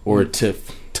 or to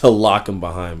to lock him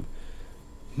behind.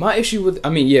 My issue with, I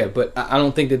mean, yeah, but I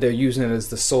don't think that they're using it as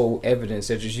the sole evidence.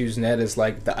 They're just using that as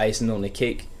like the icing on the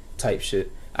cake type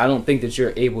shit. I don't think that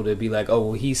you're able to be like, oh,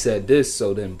 well, he said this,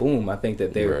 so then boom. I think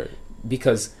that they're,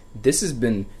 because they've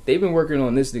been working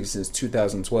on this since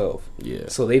 2012. Yeah.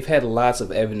 So they've had lots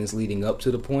of evidence leading up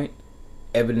to the point.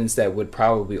 Evidence that would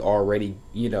probably already,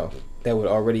 that would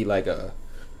already like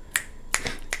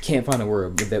can't find a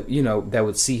word, but that that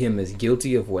would see him as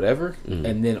guilty of whatever.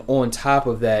 And then on top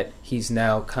of that, he's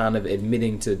now kind of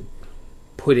admitting to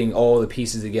putting all the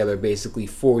pieces together basically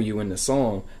for you in the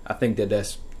song. I think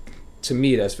that's, to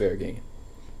me, that's fair game.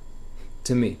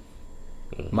 To me.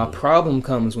 My problem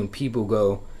comes when people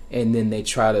go and then they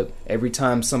try to, every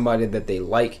time somebody that they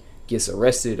like gets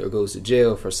arrested or goes to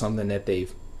jail for something that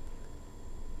they've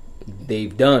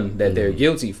done that they're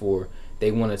guilty for, they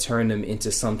want to turn them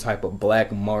into some type of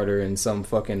black martyr and some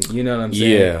fucking, you know what I'm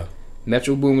saying? Yeah.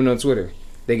 Metro Boomin on Twitter.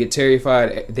 They get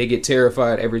terrified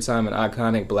every time an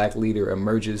iconic black leader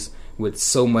emerges with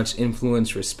so much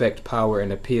influence, respect, power,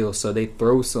 and appeal, so they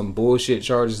throw some bullshit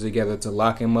charges together to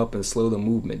lock him up and slow the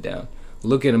movement down.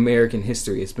 Look at American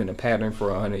history. It's been a pattern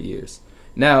for 100 years.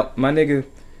 Now, my nigga,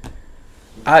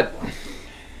 I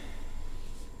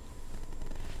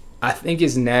think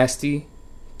it's nasty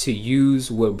to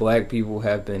use what black people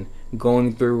have been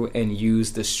going through and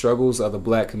use the struggles of the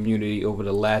black community over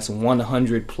the last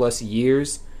 100 plus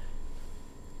years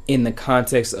in the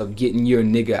context of getting your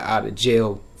nigga out of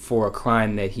jail for a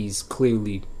crime that he's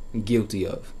clearly guilty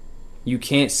of. You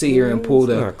can't sit here and pull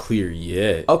it's not clear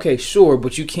yet. Okay, sure,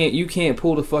 but you can't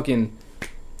pull the fucking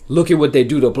look at what they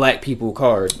do to black people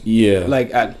card. Yeah.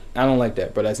 Like, I don't like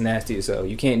that, bro. That's nasty as hell.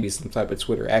 You can't be some type of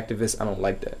Twitter activist. I don't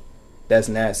like that. That's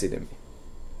nasty to me.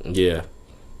 Yeah.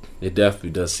 It definitely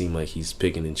does seem like he's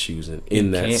picking and choosing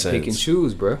in that sense. Can't pick and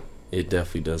choose, bro. It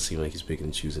definitely does seem like he's picking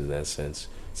and choosing in that sense.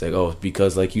 It's like, oh,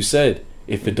 because like you said,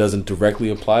 if it doesn't directly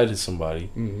apply to somebody,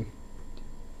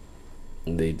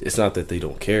 it's not that they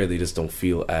don't care. They just don't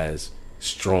feel as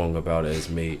strong about it as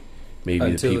maybe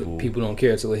the people don't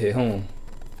care until it hit home.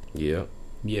 Yeah.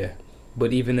 Yeah.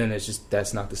 But even then,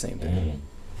 that's not the same thing.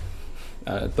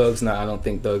 Thug's not. I don't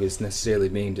think Thug is necessarily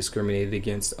being discriminated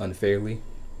against unfairly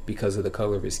because of the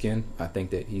color of his skin. I think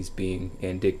that he's being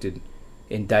indicted.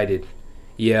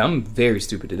 Yeah, I'm very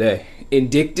stupid today.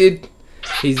 Indicted.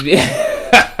 He's being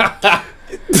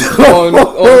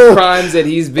on crimes that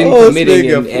he's been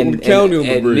committing and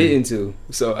admitting to.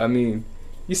 So I mean,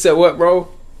 you said what, bro?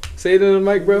 Say it in the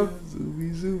mic, bro.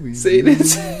 Say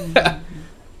this.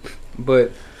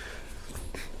 But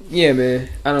yeah, man,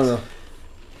 I don't know.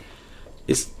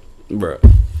 It's, bro.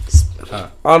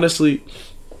 Honestly,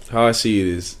 how I see it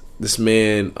is this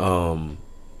man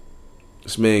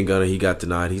he got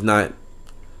denied. He's not.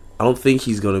 I don't think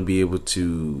he's gonna be able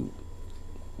to.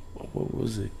 What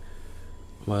was it?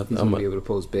 He's gonna be able to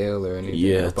post bail or anything.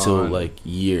 Yeah,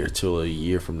 till a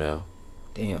year from now.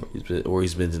 Damn.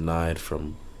 He's been denied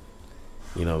from,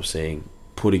 you know what I'm saying,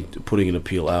 putting an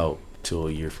appeal out till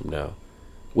a year from now,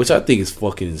 which I think is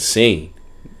fucking insane.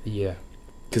 Yeah.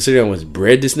 Considering how much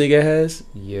bread this nigga has.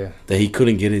 Yeah. That he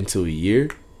couldn't get into a year.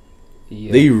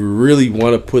 Yeah. They really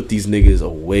want to put these niggas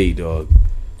away, dog.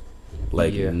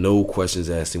 Like, no questions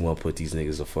asked. They want to put these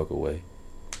niggas the fuck away.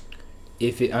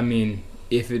 If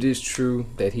it is true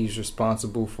that he's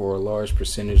responsible for a large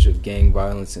percentage of gang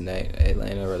violence in that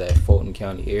Atlanta or that Fulton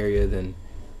County area, then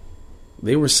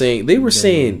they were saying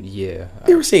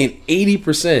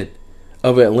 80%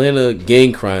 of Atlanta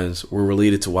gang crimes were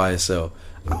related to YSL.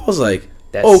 I was like,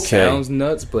 that sounds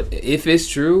nuts, but if it's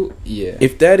true, yeah.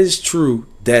 If that is true,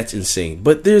 that's insane.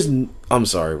 But I'm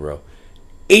sorry, bro.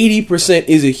 80%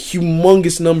 is a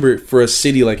humongous number for a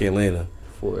city like Atlanta.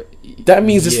 That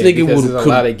means this nigga would. There's a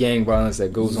lot of gang violence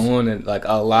that goes on, and like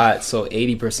a lot. So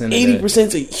 80%. 80%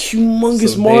 is a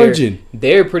humongous margin.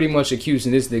 They're pretty much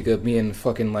accusing this nigga of being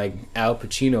fucking like Al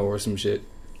Pacino or some shit.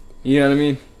 You know what I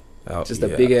mean? Just a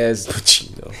big ass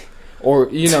Pacino. Or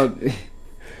this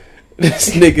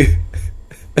nigga.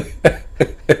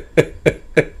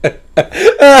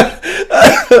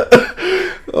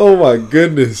 Oh my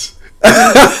goodness.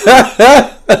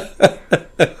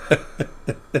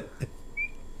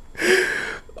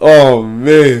 Oh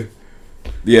man.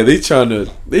 Yeah, they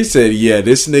said, yeah,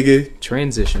 this nigga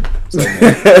transition.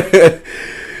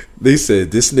 They said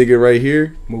this nigga right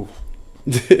here. Move.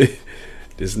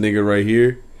 This nigga right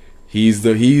here, he's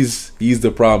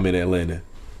the problem in Atlanta.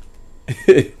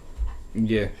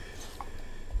 Yeah.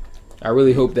 I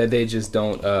really hope that they just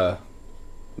don't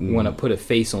want to put a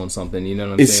face on something, you know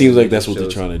what I'm saying? It seems like that's what they're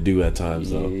trying to do at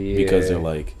times, though. Yeah. Because they're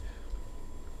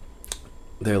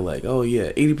like, oh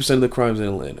yeah, 80% of the crimes in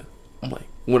Atlanta. I'm like,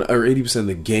 or 80% of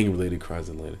the gang related crimes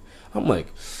in Atlanta. I'm like,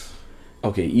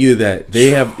 okay, either that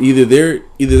they have either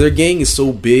their gang is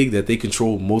so big that they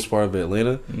control most part of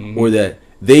Atlanta, or that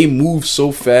they move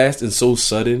so fast and so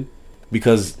sudden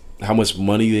because how much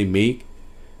money they make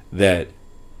that.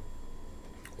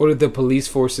 Or that the police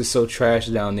force is so trash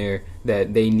down there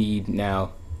that they need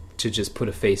now to just put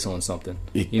a face on something.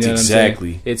 You know exactly.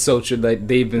 What I'm saying? It's so like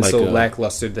they've been like so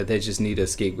lackluster that they just need a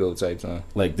scapegoat type time.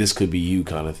 Like this could be you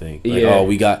kind of thing. Like, oh,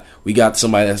 we got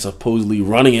somebody that's supposedly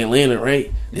running Atlanta,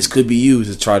 right? This could be you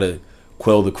to try to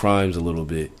quell the crimes a little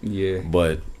bit. Yeah.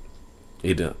 But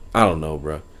I don't know,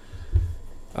 bro.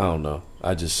 I don't know.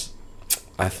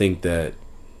 I think that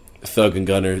Thug and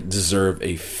Gunner deserve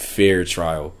a fair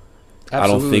trial.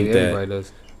 Absolutely,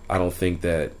 I don't think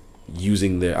that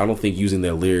using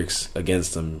their lyrics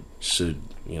against them should,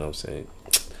 you know what I'm saying?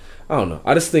 I don't know.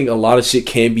 I just think a lot of shit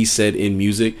can be said in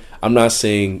music. I'm not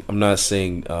saying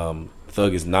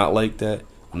Thug is not like that.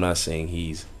 I'm not saying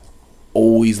he's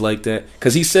always like that,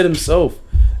 cuz he said himself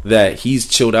that he's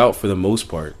chilled out for the most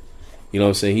part. You know what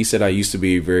I'm saying? He said I used to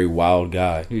be a very wild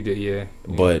guy. He did, yeah.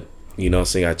 But, you know what I'm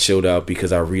saying, I chilled out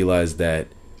because I realized that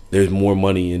there's more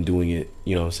money in doing it,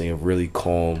 you know what I'm saying, really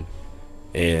calm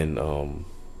and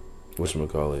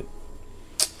whatchamacallit.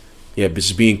 Yeah, but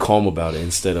just being calm about it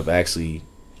instead of actually,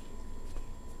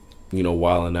 you know,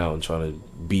 wilding out and trying to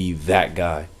be that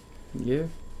guy. Yeah.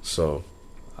 So,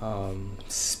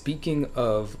 speaking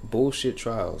of bullshit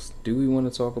trials, do we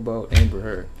want to talk about Amber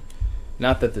Heard?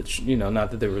 Not that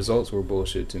the results were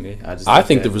bullshit to me. I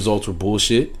think the results were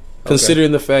bullshit.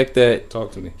 Considering the fact that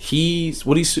talk to me,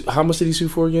 how much did he sue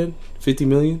for again? 50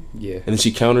 million. Yeah, and then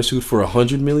she countersued for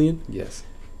 100 million. Yes,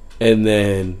 and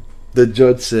then the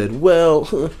judge said, "Well,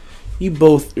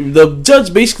 the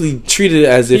judge basically treated it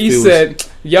as if he said,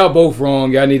 y'all both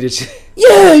wrong. Y'all need to."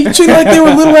 Yeah, he treated like they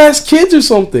were little ass kids or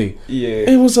something. Yeah, and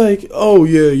it was like, oh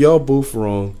yeah, y'all both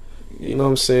wrong. You know what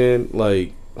I'm saying?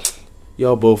 Like,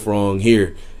 y'all both wrong.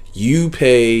 Here, you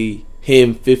pay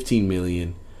him 15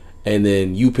 million. And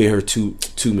then you pay her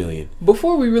 $2 million.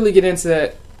 Before we really get into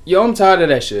that, yo, I'm tired of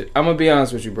that shit. I'm gonna be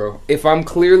honest with you, bro. If I'm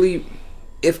clearly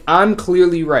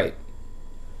right,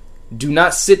 do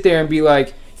not sit there and be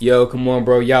like, yo, come on,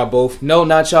 bro, y'all both. No,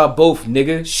 not y'all both,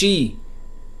 nigga. She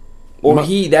or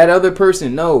he, that other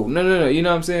person. No. You know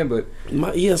what I'm saying? But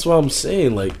yeah, that's what I'm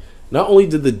saying. Like, not only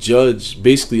did the judge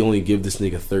basically only give this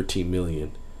nigga 13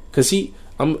 million, because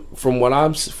from what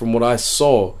I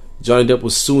saw, Johnny Depp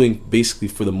was suing basically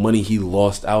for the money he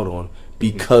lost out on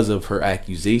because of her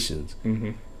accusations.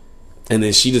 Mm-hmm. And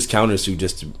then she just countersued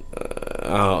just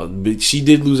to... she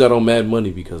did lose out on mad money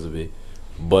because of it.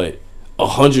 But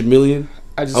 100 million?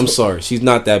 I'm sorry. She's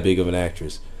not that big of an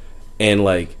actress. And,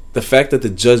 like, the fact that the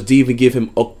judge didn't even give him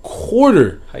a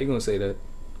quarter... How you gonna say that?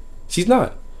 She's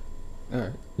not. All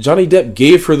right. Johnny Depp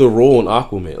gave her the role in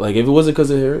Aquaman. Like, if it wasn't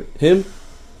because of him,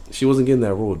 she wasn't getting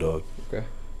that role, dog. Okay.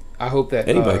 I hope that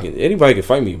anybody can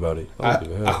fight me about it.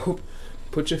 I hope.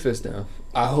 Put your fist down.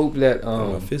 I hope that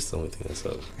my fist the only thing that's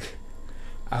up.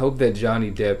 I hope that Johnny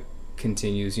Depp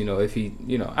continues. You know, if he,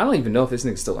 I don't even know if this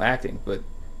nigga's still acting, but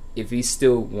if he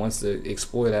still wants to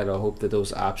explore that, I hope that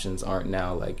those options aren't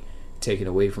now like taken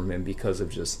away from him because of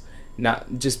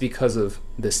because of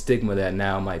the stigma that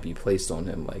now might be placed on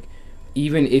him. Like,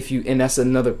 even if and that's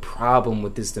another problem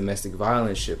with this domestic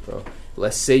violence shit, bro.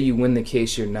 Let's say you win the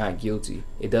case, you're not guilty.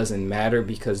 It doesn't matter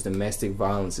because domestic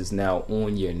violence is now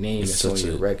on your name. It's on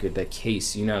your record. That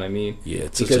case, you know what I mean? Yeah.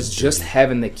 Because just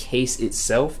having the case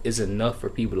itself is enough for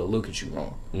people to look at you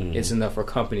wrong. Mm-hmm. It's enough for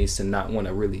companies to not want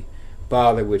to really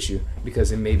bother with you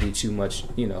because it may be too much,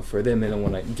 for them. They don't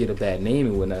want to get a bad name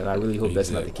and whatnot. And I really hope that's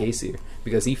not the case here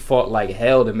because he fought like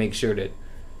hell to make sure that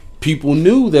people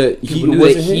knew that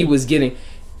he was getting.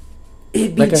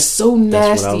 It'd be so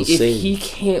nasty if he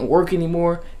can't work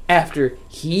anymore after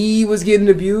he was getting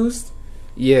abused.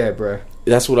 Yeah, bruh.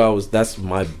 That's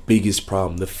my biggest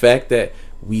problem. The fact that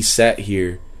we sat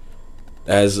here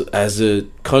as a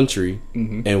country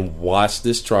and watched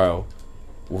this trial,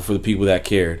 for the people that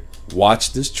cared,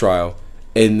 watched this trial,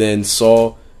 and then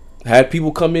had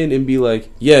people come in and be like,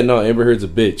 yeah, no, Amber Heard's a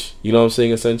bitch. You know what I'm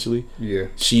saying, essentially? Yeah.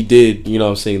 She did, you know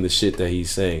what I'm saying, the shit that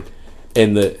he's saying.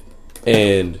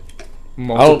 And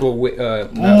multiple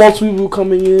people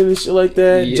coming in and shit like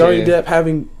that. Yeah. Johnny Depp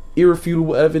having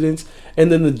irrefutable evidence,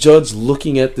 and then the judge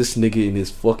looking at this nigga in his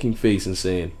fucking face and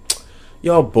saying,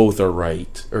 "Y'all both are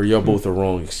right, or y'all both are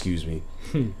wrong." Excuse me.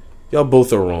 Y'all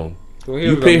both are wrong. Well,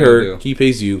 you pay her, he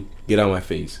pays you. Get out of my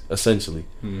face. Essentially,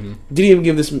 didn't even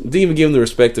give him the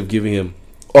respect of giving him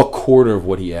a quarter of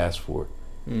what he asked for.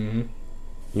 You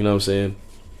know what I'm saying?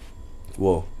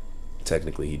 Well,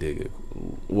 technically he did.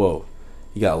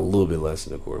 He got a little bit less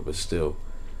in the court, but still.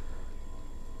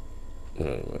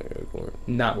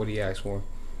 Not what he asked for.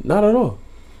 Not at all.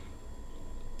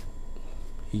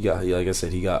 Like I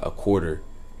said, he got a quarter.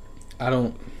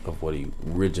 Of what he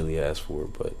originally asked for,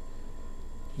 but.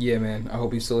 Yeah, man. I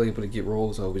hope he's still able to get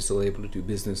roles. I hope he's still able to do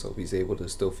business. I hope he's able to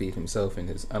still feed himself and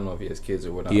his. I don't know if he has kids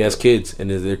or whatnot. He has kids, and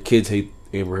their kids hate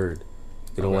Amber Heard.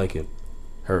 They don't like him.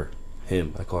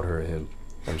 Him. I called her a him.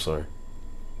 I'm sorry,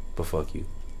 but fuck you.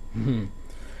 Mm-hmm.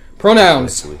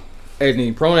 Pronouns.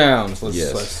 Any pronouns?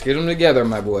 Let's get them together,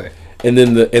 my boy. And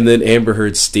then Amber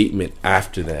Heard's statement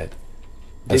after that.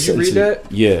 Did you read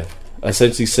that? Yeah,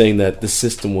 essentially saying that the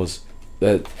system was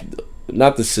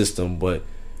not the system, but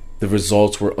the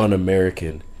results were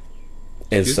un-American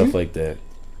and stuff like that.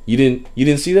 You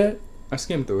didn't see that? I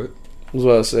skimmed through it. What was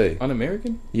what I say?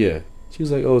 Un-American? Yeah. She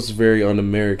was like, "Oh, it's very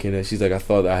un-American," and she's like, "I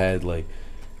thought I had like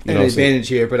an advantage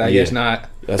here, but I guess not."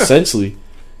 Essentially,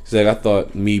 she's like, "I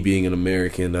thought me being an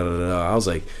American." Da, da, da, da. I was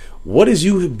like, "What does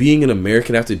you being an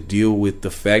American have to deal with the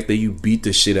fact that you beat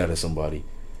the shit out of somebody?"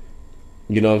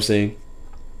 You know what I'm saying?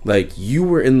 Like, you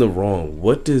were in the wrong.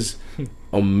 What does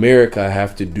America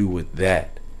have to do with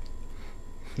that?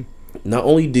 Not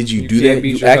only did you do that,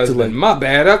 you acted like, my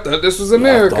bad. I thought this was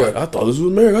America. I thought this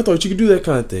was America. I thought you could do that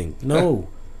kind of thing. No,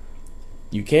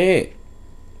 you can't.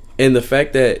 And the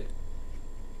fact that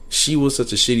she was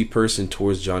such a shitty person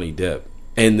towards Johnny Depp,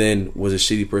 and then was a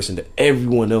shitty person to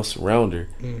everyone else around her,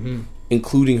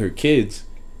 including her kids,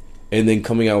 and then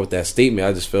coming out with that statement,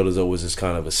 I just felt as though it was just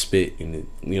kind of a spit, and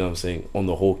you know what I'm saying, on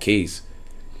the whole case.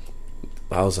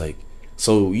 I was like,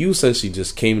 so you essentially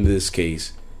just came into this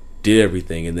case, did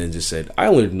everything, and then just said, I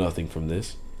learned nothing from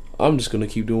this. I'm just going to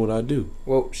keep doing what I do.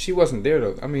 Well, she wasn't there,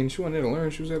 though. I mean, she wasn't there to learn.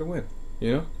 She was there to win.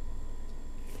 You know?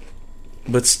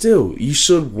 But still, you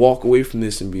should walk away from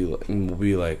this and be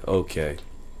like, okay,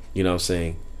 you know what I'm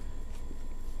saying?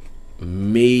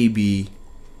 Maybe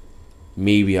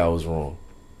I was wrong.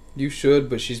 You should,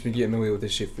 but she's been getting away with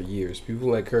this shit for years. People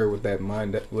like her with that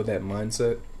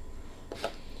mindset,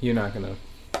 you're not gonna,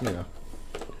 you know.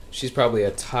 She's probably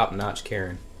a top-notch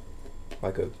Karen,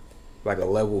 like a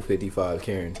level 55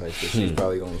 Karen type shit. She's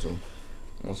probably on some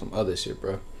other shit,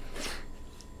 bro.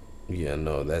 Yeah,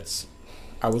 no, that's.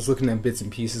 I was looking at bits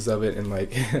and pieces of it, and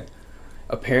like,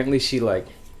 apparently she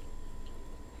was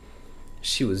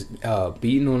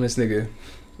beating on this nigga,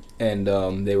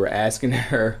 and they were asking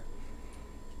her,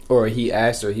 or he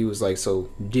asked her. He was like, "So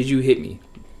did you hit me?"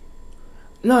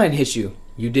 "No, I didn't hit you."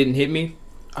 "You didn't hit me?"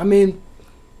 "I mean,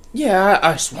 yeah,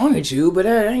 I swung at you, but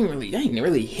I ain't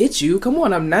really hit you. Come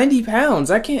on, I'm 90 pounds.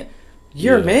 I can't.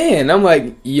 You're a man." I'm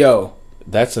like, yo,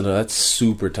 that's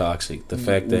super toxic. The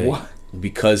fact that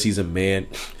because he's a man,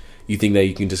 you think that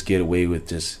you can just get away with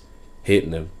just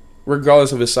hitting him,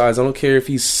 regardless of his size. I don't care if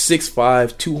he's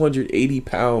 6'5", 280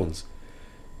 pounds.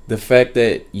 The fact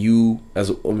that I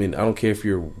don't care if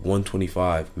you're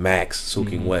 125 max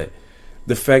soaking wet.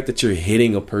 The fact that you're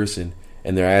hitting a person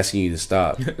and they're asking you to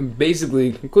stop.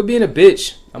 Basically, quit being a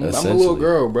bitch. I'm a little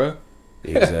girl, bro.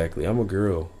 Exactly. I'm a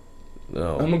girl.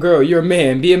 No. I'm a girl. You're a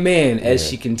man. Be a man. As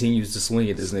she continues to swing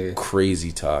at this nigga.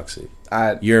 Crazy toxic.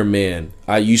 You're a man.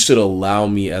 You should allow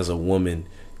me as a woman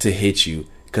to hit you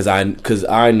because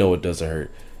I know it doesn't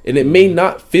hurt. And it may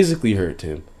not physically hurt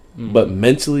him, but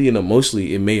mentally and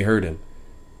emotionally it may hurt him.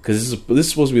 Because this is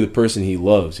supposed to be the person he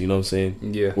loves, you know what I'm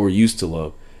saying? Yeah. Or used to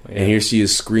love. Yeah. And here she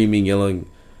is screaming, yelling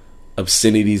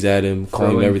obscenities at him,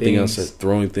 calling everything outside,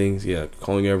 throwing things,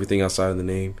 calling everything outside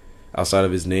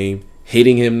of his name,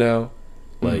 hitting him now.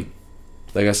 Like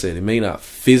I said, it may not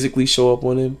physically show up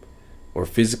on him or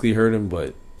physically hurt him,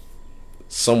 but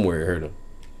somewhere it hurt him.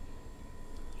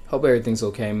 Hope everything's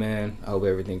okay, man. I hope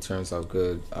everything turns out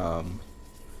good.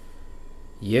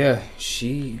 Yeah,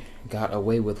 she got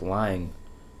away with lying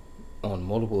on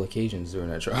multiple occasions during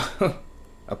that trial.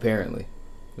 Apparently.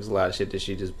 There's a lot of shit that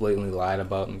she just blatantly lied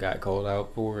about and got called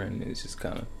out for, and it's just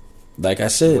kind of, like I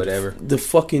said, whatever. The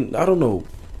fucking, I don't know.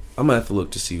 I'm gonna have to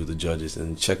look to see who the judge is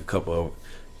and check a couple.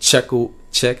 Checkle.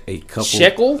 Checkle, yeah.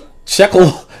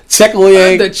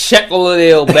 The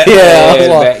checkle back,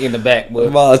 back in the back, but I'm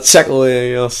about to checkle,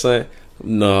 you know what I'm saying?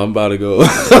 No, I'm about to go.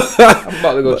 I'm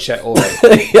about to go checkle.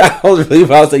 Yeah, I was really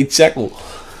about to say checkle,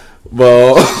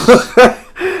 but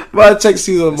I'm about to check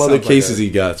see what other cases he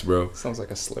got, bro. Sounds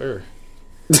like a slur.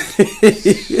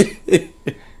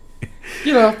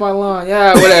 Get off my lawn.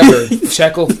 Yeah, whatever.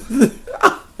 Checkle.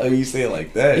 Oh, you say it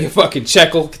like that? You fucking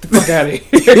checkle. Get the fuck out of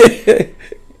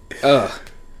here.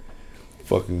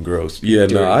 Fucking gross. Yeah,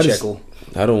 no, I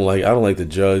don't like the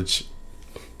judge.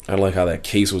 I don't like how that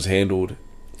case was handled.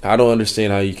 I don't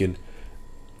understand how you can.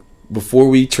 Before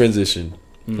we transition,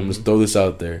 I'm gonna throw this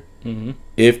out there. Mm-hmm.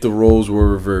 If the roles were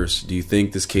reversed, do you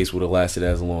think this case would have lasted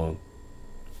as long?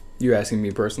 You're asking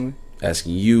me personally?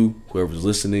 Asking you, whoever's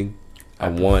listening. I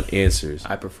want answers.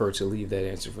 I prefer to leave that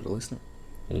answer for the listener.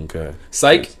 Okay.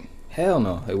 Psych? Hell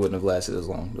no. It wouldn't have lasted as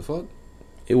long. The fuck?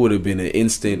 It would have been an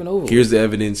instant. Here's the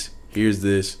evidence. Here's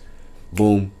this.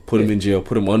 Boom. Put him in jail.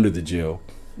 Put him under the jail.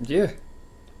 Yeah.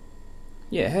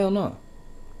 Yeah, hell no.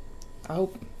 I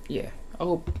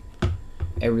hope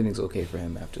everything's okay for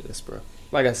him after this, bro.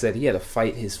 Like I said, he had to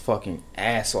fight his fucking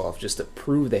ass off just to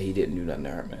prove that he didn't do nothing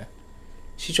to her, man.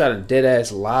 She tried to dead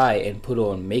ass lie and put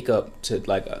on makeup to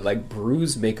like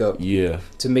bruised makeup,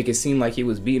 to make it seem like he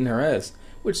was beating her ass.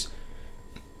 Which,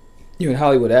 you're a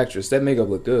Hollywood actress, that makeup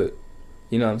looked good.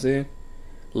 You know what I'm saying?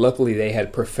 Luckily, they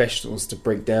had professionals to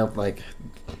break down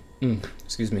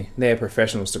They had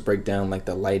professionals to break down like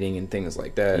the lighting and things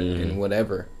like that and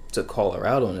whatever to call her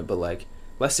out on it. But like,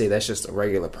 let's say that's just a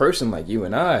regular person like you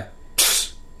and I.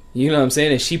 You know what I'm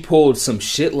saying? And she pulled some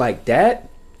shit like that.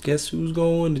 Guess who's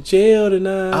going to jail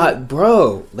tonight?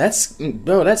 Bro, that's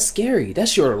scary.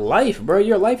 That's your life, bro.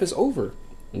 Your life is over.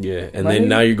 Yeah, and then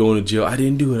now you're going to jail. I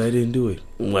didn't do it.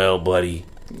 Well, buddy.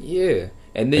 Yeah.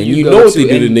 And then you know what they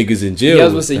do to niggas in jail. Yeah, I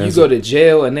was going to say, you go to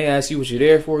jail and they ask you what you're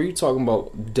there for. You talking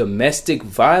about domestic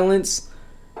violence?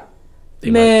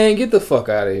 Get the fuck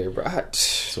out of here, bro.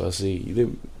 So I see,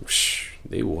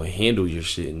 they will handle your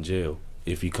shit in jail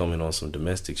if you come in on some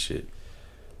domestic shit.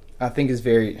 I think it's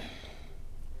very...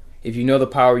 If you know the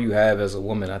power you have as a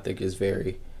woman, I think it's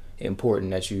very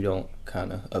important that you don't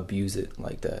kind of abuse it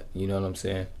like that. You know what I'm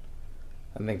saying?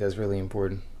 I think that's really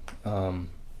important.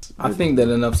 I think that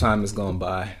enough time has gone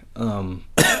by.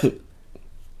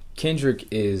 Kendrick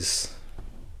is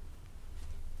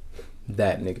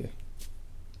that nigga.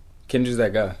 Kendrick's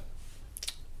that guy.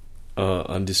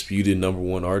 Undisputed number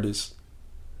one artist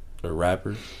or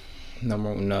rapper. No,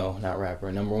 not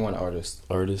rapper. Number one artist.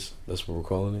 Artist. That's what we're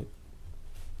calling it.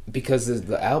 Because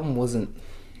the album wasn't.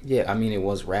 Yeah, I mean it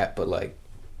was rap, but like,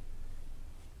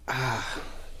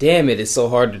 damn it, it's so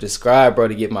hard to describe, bro.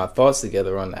 To get my thoughts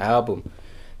together on the album.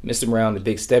 Mr. Brown, the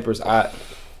Big Steppers.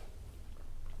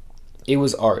 It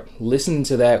was art. Listening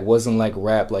to that wasn't like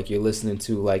rap, like you're listening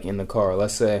to like in the car.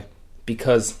 Let's say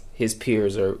because his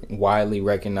peers are widely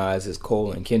recognized as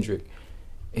Cole and Kendrick,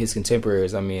 his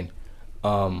contemporaries. I mean,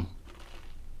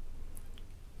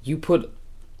 you put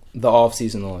the off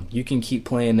season on. You can keep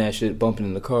playing that shit, bumping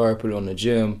in the car, put it on the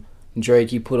gym.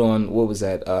 Drake, you put on, what was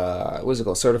that? What was it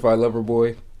called? Certified Lover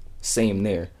Boy? Same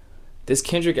there. This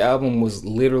Kendrick album was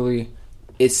literally,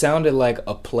 it sounded like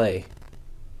a play.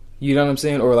 You know what I'm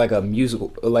saying? Or like a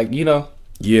musical. Like, you know?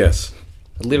 Yes.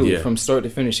 Literally, from start to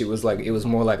finish, it was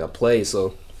more like a play.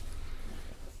 So,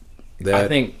 I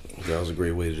think that was a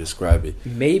great way to describe it.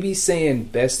 Maybe saying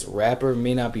best rapper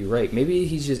may not be right. Maybe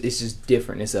it's just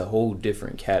different. It's a whole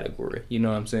different category. You know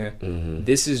what I'm saying? Mm-hmm.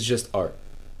 This is just art.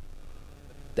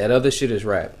 That other shit is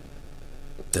rap.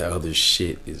 That other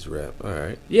shit is rap. All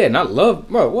right. Yeah, and I love,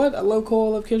 bro. What? I love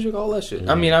Cole, I love Kendrick, all that shit. Mm-hmm.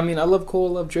 I mean, I love Cole,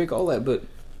 I love Drake, all that. But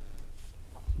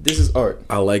this is art.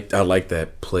 I like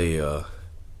that play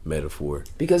metaphor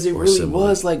because it really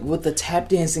was like with the tap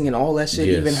dancing and all that shit.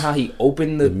 Yes. Even how he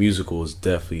opened the musical is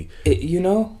definitely you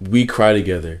know, We Cry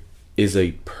Together is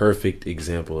a perfect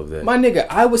example of that. My nigga,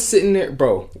 I was sitting there,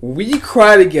 bro. We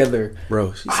Cry Together,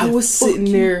 bro. I was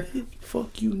sitting there.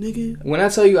 Fuck you, nigga. When I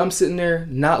tell you I'm sitting there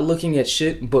not looking at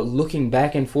shit but looking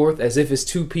back and forth as if it's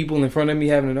two people in front of me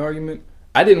having an argument.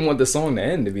 I didn't want the song to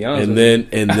end, to be honest.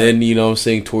 And then you know what I'm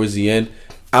saying, towards the end,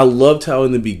 I loved how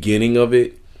in the beginning of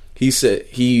it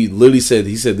he literally said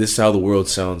this is how the world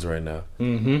sounds right now.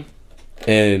 Mm-hmm.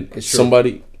 And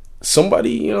somebody,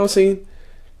 you know what I'm saying?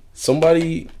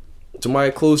 Somebody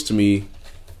close to me,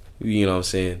 you know what I'm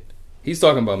saying? He's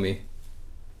talking about me.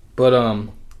 But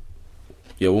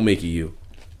yeah, we'll make it you.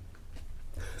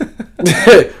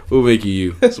 We'll make it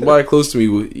you. Somebody close to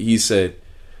me, he said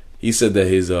that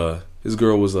his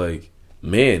girl was like,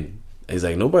 man, he's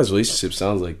like, nobody's relationship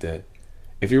sounds like that.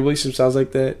 If your relationship sounds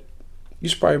like that, you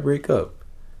should probably break up.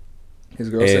 His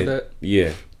girl said that?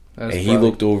 Yeah. That's and he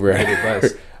looked over at her.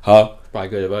 Advice. Huh? Probably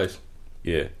good advice.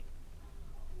 Yeah.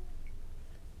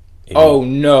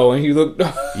 And no, and he looked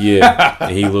yeah.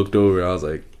 And he looked over, I was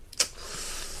like,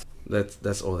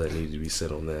 That's all that needed to be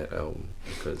said on that album.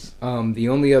 Because the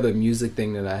only other music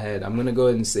thing that I had, I'm gonna go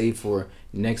ahead and save for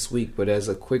next week. But as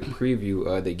a quick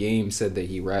preview, the game said that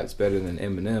he raps better than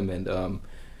Eminem, and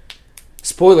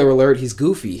spoiler alert, he's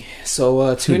goofy.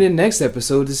 So tune in next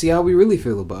episode to see how we really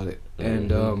feel about it.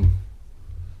 Mm-hmm. And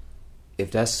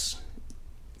if that's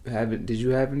did you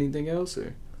have anything else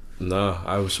or? Nah,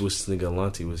 I was wishing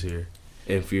Galante was here.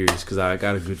 and Furious because I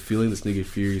got a good feeling this nigga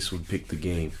Furious would pick the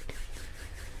game.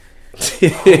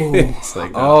 It's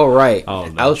like, all right,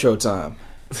 outro time.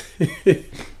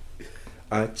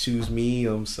 I choose me.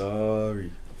 I'm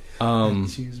sorry.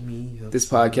 Choose me. This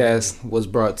podcast was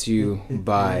brought to you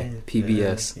by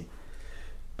PBS.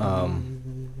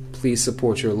 Please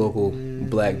support your local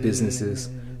black businesses.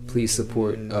 Please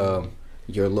support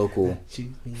your local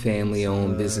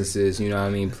family-owned businesses. You know what I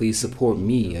mean? Please support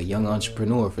me, a young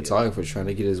entrepreneur, photographer trying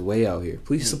to get his way out here.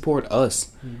 Please support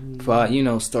us,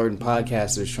 starting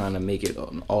podcasters trying to make it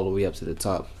all the way up to the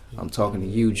top. I'm talking to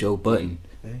you, Joe Button.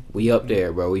 We up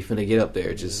there, bro. We finna get up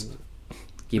there. Just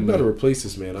give me. You gotta replace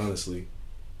this man, honestly.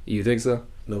 You think so?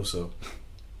 No, so.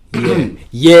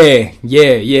 Yeah.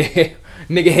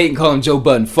 Nigga hating calling Joe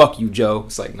Button. Fuck you, Joe.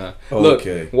 It's like, nah.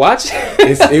 Okay. Look, watch.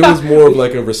 It was more of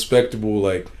like a respectable,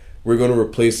 like, we're gonna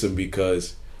replace him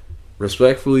because,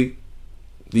 respectfully,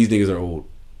 these niggas are old.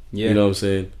 Yeah. You know what I'm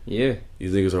saying? Yeah.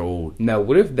 These niggas are old. Now,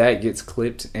 what if that gets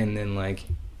clipped and then, like,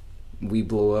 we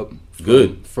blow up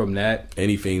from that?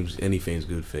 Any fame's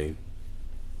good fame.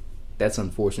 That's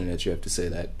unfortunate that you have to say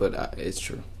that, but it's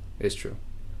true. It's true.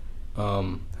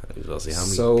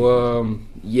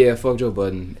 Yeah, fuck Joe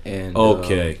Budden and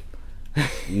okay,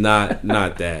 not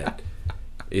that.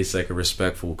 It's like a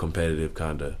respectful, competitive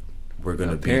kinda. We're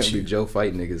gonna beat you. Joe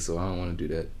fight niggas, so I don't want to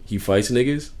do that. He fights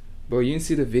niggas, bro. You didn't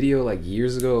see the video like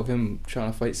years ago of him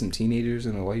trying to fight some teenagers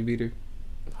in a white beater?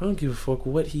 I don't give a fuck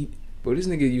what he. Bro, this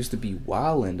nigga used to be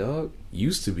wildin', dog.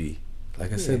 Used to be,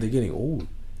 like I said, they're getting old.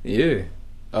 Yeah.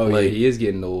 Oh like, yeah, he is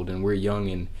getting old, and we're young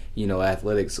and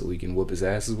athletic, so we can whoop his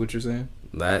ass. Is what you're saying?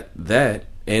 That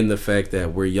and the fact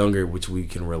that we're younger, which we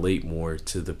can relate more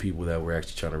to the people that we're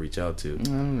actually trying to reach out to. I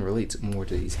want to relate more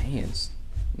to these hands.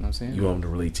 You know what I'm saying? You want them to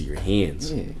relate to your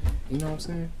hands. Yeah. You know what I'm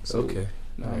saying? So, okay.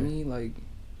 You know what I mean? Like,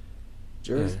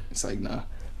 Jersey. Yeah. It's like, nah.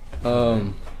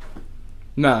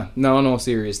 No, in all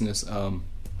seriousness.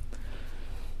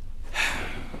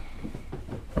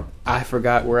 I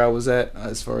forgot where I was at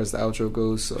as far as the outro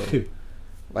goes, so...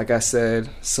 Like I said,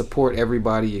 support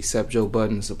everybody except Joe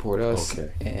Budden. Support us.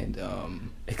 Okay. And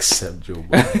except Joe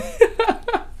Budden.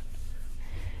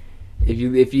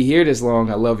 if you hear this long,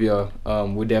 I love y'all.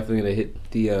 We're definitely gonna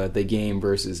hit the game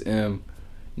versus M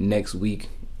next week.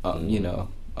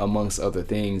 Amongst other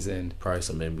things, and probably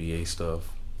some NBA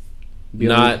stuff.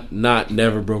 Not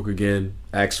Never Broke Again.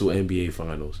 Actual NBA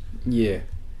finals. Yeah.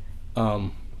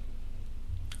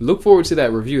 Look forward to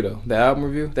that review though. The album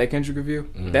review, that Kendrick review.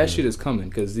 Mm-hmm. That shit is coming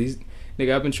because I've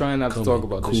been trying not to talk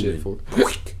about this shit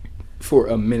for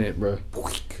a minute, bro.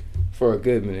 For a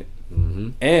good minute.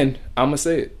 Mm-hmm. And I'm gonna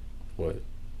say it. What?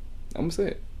 I'm gonna say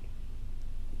it.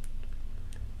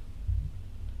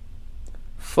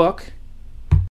 Fuck